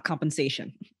not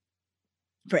compensation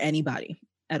for anybody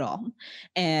at all.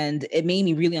 And it made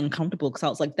me really uncomfortable, because I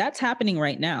was like, that's happening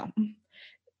right now.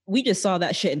 We just saw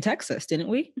that shit in Texas, didn't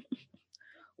we?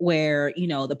 Where,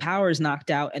 the power is knocked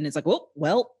out and it's like,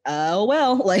 well,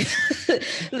 like,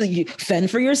 you fend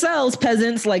for yourselves,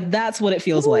 peasants. Like, that's what it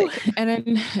feels like.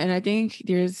 And I think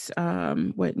there's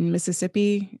in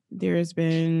Mississippi, there's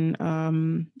been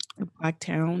a black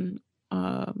town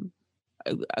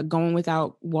going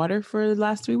without water for the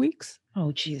last 3 weeks.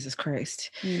 Oh, Jesus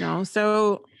Christ.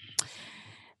 So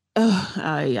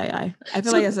I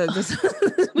feel like I said this.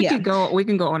 we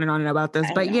can go on and on about this,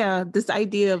 but yeah, this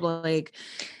idea of like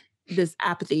this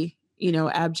apathy,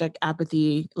 abject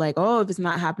apathy, like, oh, if it's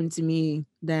not happened to me,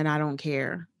 then I don't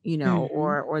care,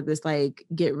 or this like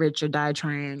get rich or die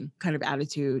trying kind of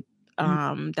attitude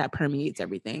that permeates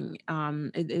everything.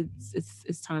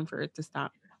 It's time for it to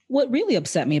stop. What really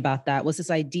upset me about that was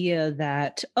this idea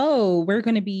that, oh, we're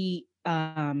going to be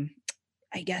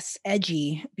I guess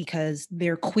edgy because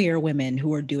they're queer women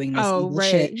who are doing this evil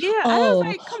shit. Yeah. I was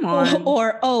like, come on.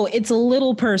 Or it's a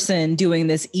little person doing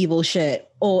this evil shit.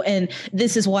 Oh, and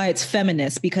this is why it's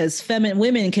feminist, because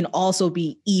women can also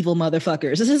be evil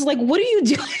motherfuckers. This is like, what are you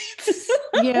doing?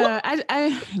 Yeah.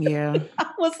 I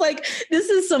was like, this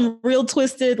is some real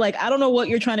twisted, like, I don't know what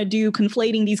you're trying to do,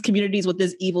 conflating these communities with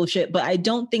this evil shit, but I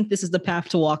don't think this is the path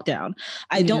to walk down.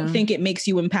 I don't think it makes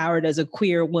you empowered as a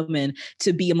queer woman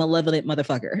to be a malevolent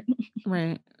motherfucker.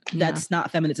 Right. That's not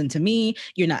feminism to me.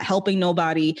 You're not helping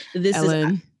nobody. This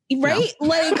Ellen. Is right. No.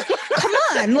 Like, come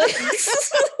on. Like,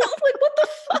 like, what the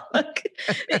fuck?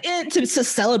 And to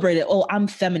celebrate it. Oh, I'm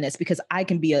feminist because I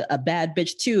can be a bad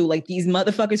bitch too. Like these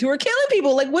motherfuckers who are killing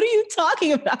people. Like, what are you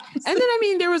talking about? And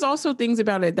then, there was also things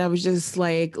about it that was just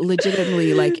like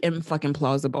legitimately like fucking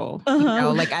plausible.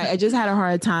 Like I just had a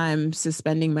hard time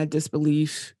suspending my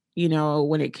disbelief,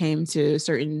 when it came to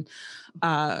certain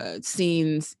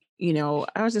scenes.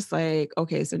 I was just like,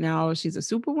 okay, so now she's a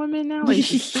superwoman now? Like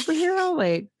she's a superhero?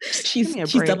 Like she's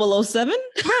 007?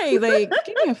 Right, like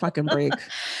give me a fucking break.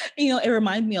 It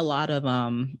reminds me a lot of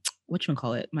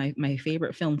whatchamacallit, my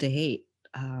favorite film to hate.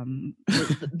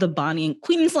 The Bonnie and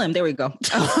Queen and Slim. There we go.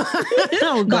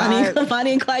 Oh God.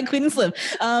 Bonnie and Clyde, Queen and Slim.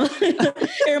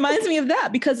 It reminds me of that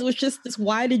because it was just this,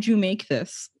 why did you make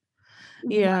this?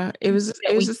 Yeah, it was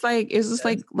just like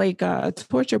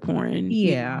torture porn.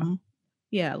 Yeah.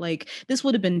 Yeah, like this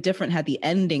would have been different had the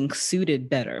ending suited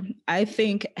better. I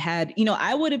think had,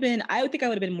 I would have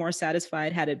been more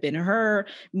satisfied had it been her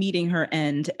meeting her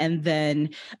end and then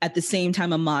at the same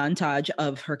time a montage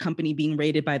of her company being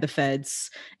raided by the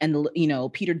feds and,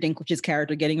 Peter Dinklage's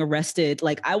character getting arrested.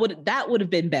 Like that would have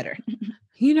been better.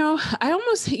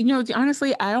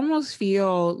 Honestly, I almost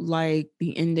feel like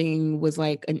the ending was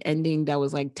like an ending that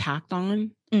was like tacked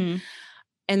on. Mm.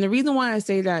 And the reason why I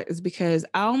say that is because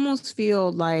I almost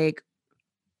feel like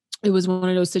it was one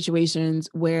of those situations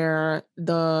where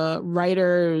the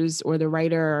writers or the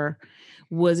writer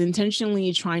was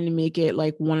intentionally trying to make it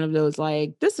like one of those,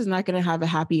 like, this is not going to have a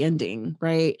happy ending,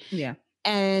 right? Yeah.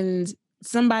 And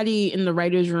somebody in the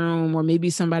writer's room or maybe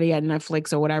somebody at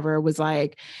Netflix or whatever was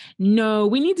like, no,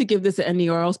 we need to give this an ending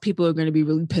or else people are going to be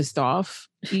really pissed off.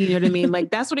 You know what I mean?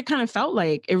 Like, that's what it kind of felt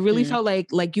like. It really felt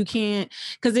like you can't,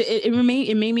 because it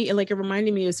made me like, it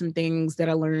reminded me of some things that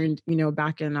I learned,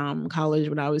 back in college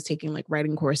when I was taking like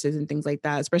writing courses and things like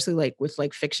that, especially like with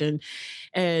like fiction.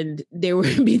 And there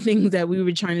would be things that we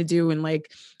were trying to do. And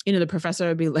like, the professor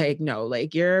would be like, no,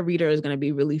 like your reader is going to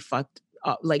be really fucked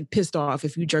up, like pissed off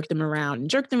if you jerk them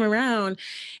around.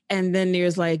 And then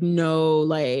there's like no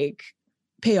like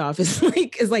payoff. It's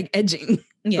like edging,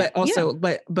 but also,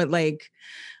 but like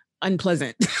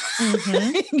unpleasant.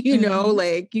 Mm-hmm.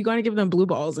 Like you gotta give them blue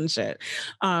balls and shit,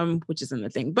 which isn't the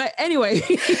thing. But anyway,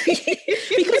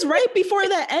 because right before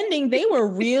that ending, they were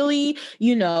really,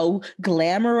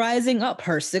 glamorizing up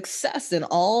her success and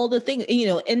all the things,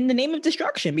 in the name of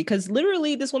destruction, because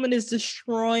literally this woman is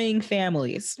destroying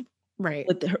families. Right.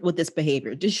 With this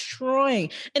behavior,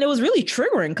 destroying. And it was really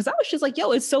triggering because I was just like,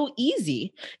 yo, it's so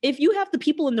easy. If you have the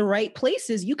people in the right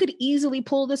places, you could easily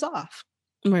pull this off.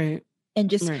 Right. And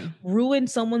just ruin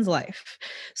someone's life.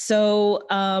 So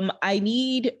I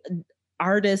need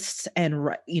artists and,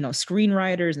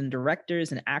 screenwriters and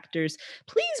directors and actors,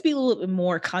 please be a little bit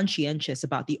more conscientious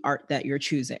about the art that you're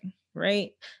choosing,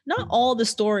 right? Not all the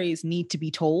stories need to be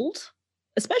told,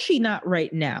 especially not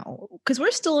right now, because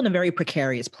we're still in a very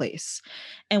precarious place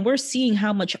and we're seeing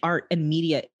how much art and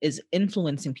media is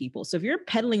influencing people. So if you're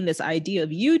peddling this idea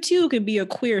of you too can be a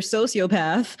queer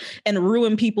sociopath and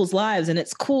ruin people's lives and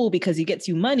it's cool because he gets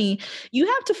you money, you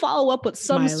have to follow up with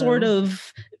some sort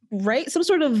of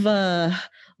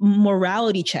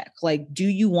morality check. Like, do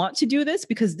you want to do this?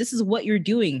 Because this is what you're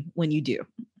doing when you do.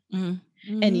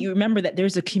 Mm-hmm. And you remember that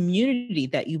there's a community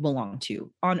that you belong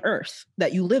to on Earth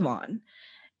that you live on.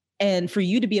 And for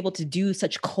you to be able to do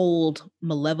such cold,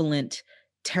 malevolent,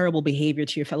 terrible behavior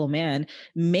to your fellow man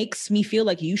makes me feel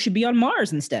like you should be on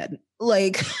Mars instead.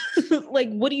 Like,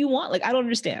 like, what do you want? Like, I don't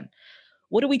understand.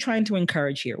 What are we trying to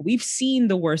encourage here? We've seen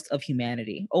the worst of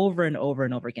humanity over and over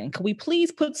and over again. Can we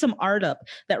please put some art up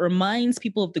that reminds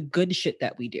people of the good shit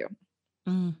that we do?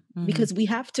 Mm-hmm. Because we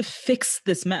have to fix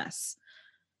this mess,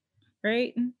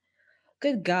 right?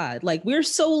 Good God. Like, we're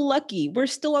so lucky. We're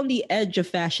still on the edge of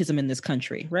fascism in this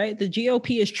country, right? The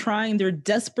GOP is trying their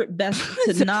desperate best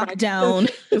to knock down.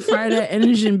 To fire that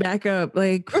engine back up.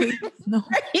 Like, no.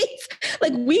 Right?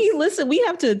 Like, we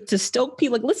have to stoke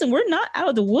people. Like, listen, we're not out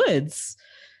of the woods,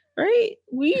 right?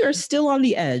 We are still on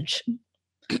the edge.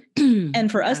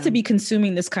 And for us to be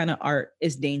consuming this kind of art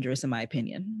is dangerous, in my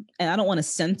opinion. And I don't want to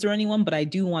censor anyone, but I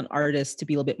do want artists to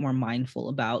be a little bit more mindful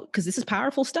about, because this is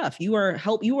powerful stuff. You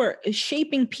are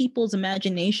shaping people's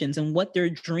imaginations and what they're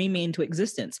dreaming into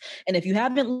existence. And if you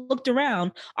haven't looked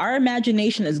around, our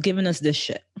imagination has given us this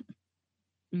shit.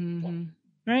 Mm-hmm.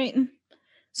 Right?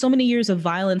 So many years of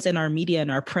violence in our media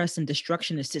and our press and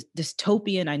destruction is just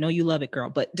dystopian. I know you love it, girl,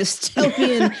 but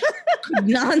dystopian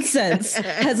nonsense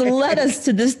has led us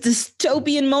to this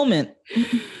dystopian moment.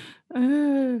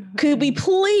 Could we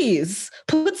please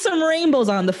put some rainbows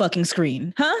on the fucking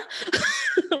screen? Huh?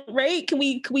 Right? Can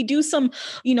we do some,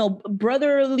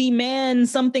 brotherly man,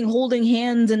 something holding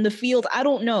hands in the field? I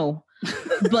don't know.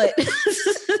 But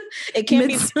it can't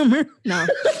Midsummer. No.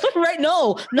 Right?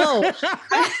 No. No.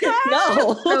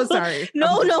 Oh, sorry.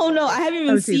 No. I haven't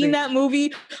even seen that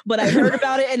movie, but I heard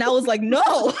about it and I was like,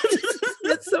 no.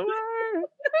 Midsummer.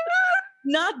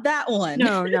 Not that one.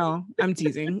 No, I'm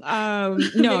teasing. No,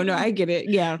 I get it.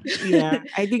 Yeah.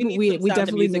 I think we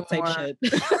definitely need type shit.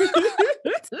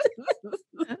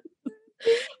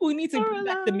 We need to bring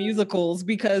back the musicals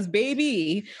because,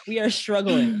 baby, we are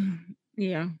struggling.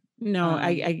 Yeah. No,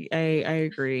 I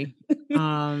agree.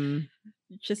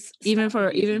 Just even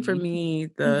for me,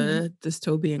 the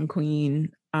dystopian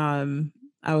queen.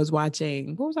 I was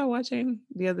watching. What was I watching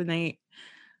the other night?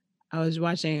 I was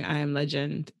watching I Am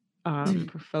Legend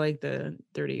for like the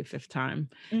 35th time.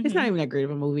 Mm-hmm. It's not even that great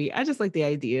of a movie. I just like the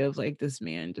idea of like this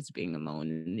man just being alone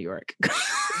in New York.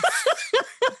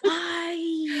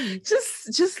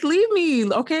 just leave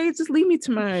me, okay? Just leave me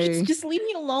to my. Just leave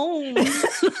me alone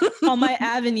on my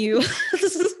avenue,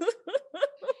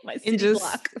 my city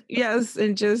block. Yes,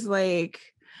 and just like,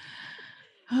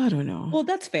 I don't know. Well,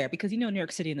 that's fair because New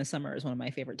York City in the summer is one of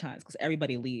my favorite times because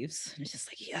everybody leaves. And it's just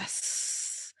like,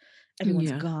 yes,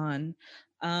 everyone's gone.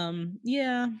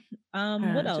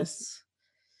 What else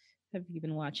have you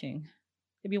been watching?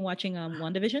 Have you been watching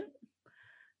WandaVision?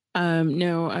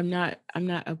 No, I'm not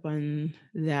up on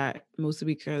that, mostly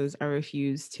because I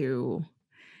refuse to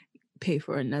pay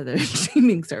for another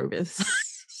streaming service.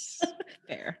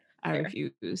 Fair. I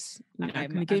refuse. You're not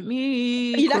gonna get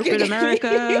me, corporate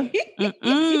America.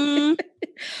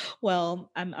 Well,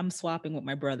 I'm swapping with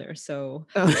my brother, so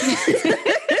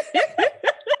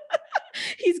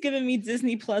he's given me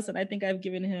Disney Plus, and I think I've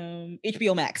given him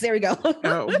HBO Max. There we go.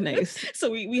 Oh, nice. So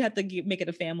we have to make it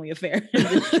a family affair.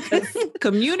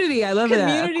 Community, I love that.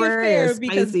 Community affair,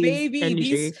 because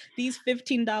baby, these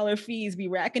 $15 fees be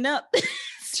racking up.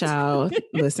 Child,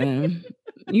 listen.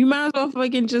 You might as well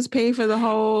fucking just pay for the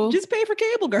whole. Just pay for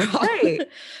cable, girl. Right.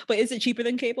 But is it cheaper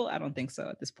than cable? I don't think so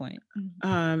at this point.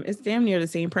 It's damn near the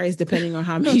same price depending on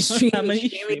how many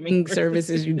streaming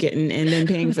services you're getting, and then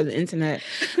paying for the internet.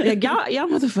 Like y'all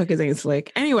motherfuckers ain't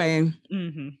slick. Anyway,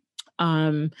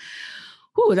 that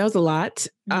was a lot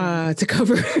to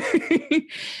cover.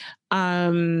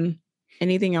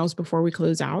 Anything else before we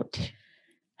close out?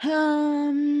 Be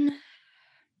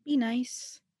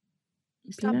nice.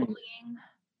 Stop bullying.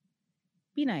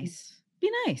 Be nice. Be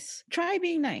nice. Try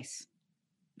being nice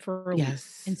for a week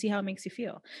and see how it makes you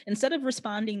feel. Instead of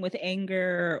responding with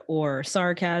anger or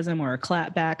sarcasm or a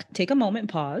clap back, take a moment,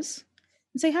 pause,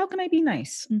 and say, how can I be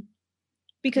nice?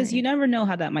 Because you never know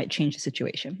how that might change the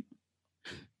situation.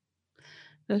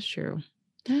 That's true.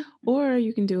 Or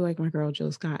you can do like my girl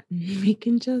Jill Scott. We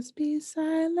can just be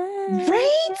silent.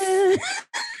 Right?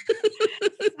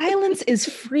 Silence is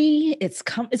free. It's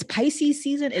Pisces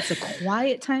season. It's a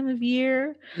quiet time of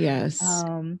year. Yes.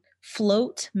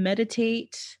 Float,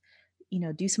 meditate,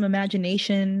 do some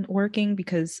imagination working,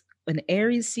 because when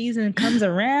Aries season comes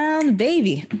around,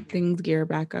 baby, things gear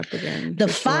back up again. The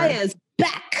fire's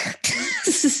back.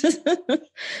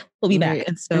 We'll be back.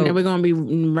 And then we're going to be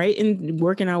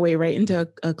working our way right into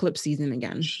eclipse season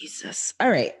again. Jesus. All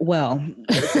right. Well,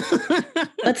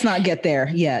 let's not get there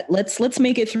yet. Let's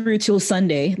make it through till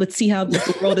Sunday. Let's see how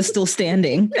the world is still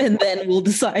standing, and then we'll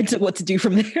decide what to do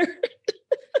from there.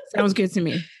 Sounds good to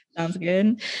me. Sounds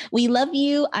good. We love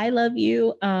you. I love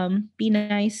you. Be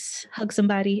nice. Hug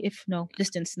somebody.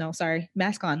 Distance. No, sorry.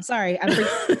 Mask on. Sorry. I'm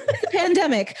the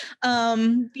pandemic.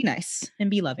 Be nice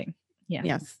and be loving. Yeah.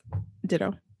 Yes.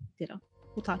 Ditto.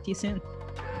 We'll talk to you soon.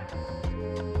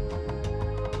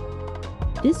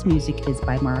 This music is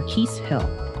by Marquise Hill.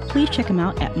 Please check him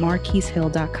out at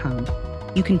marquisehill.com.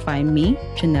 You can find me,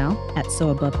 Janelle, at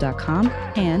soabove.com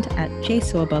and at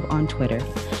jsoabove on Twitter.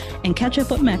 And catch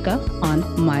up with Mecca on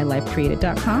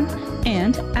mylifecreated.com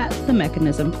and at The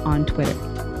Mechanism on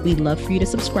Twitter. We'd love for you to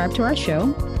subscribe to our show,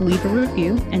 leave a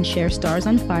review, and share Stars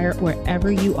on Fire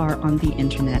wherever you are on the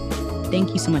internet.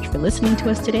 Thank you so much for listening to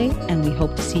us today, and we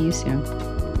hope to see you soon.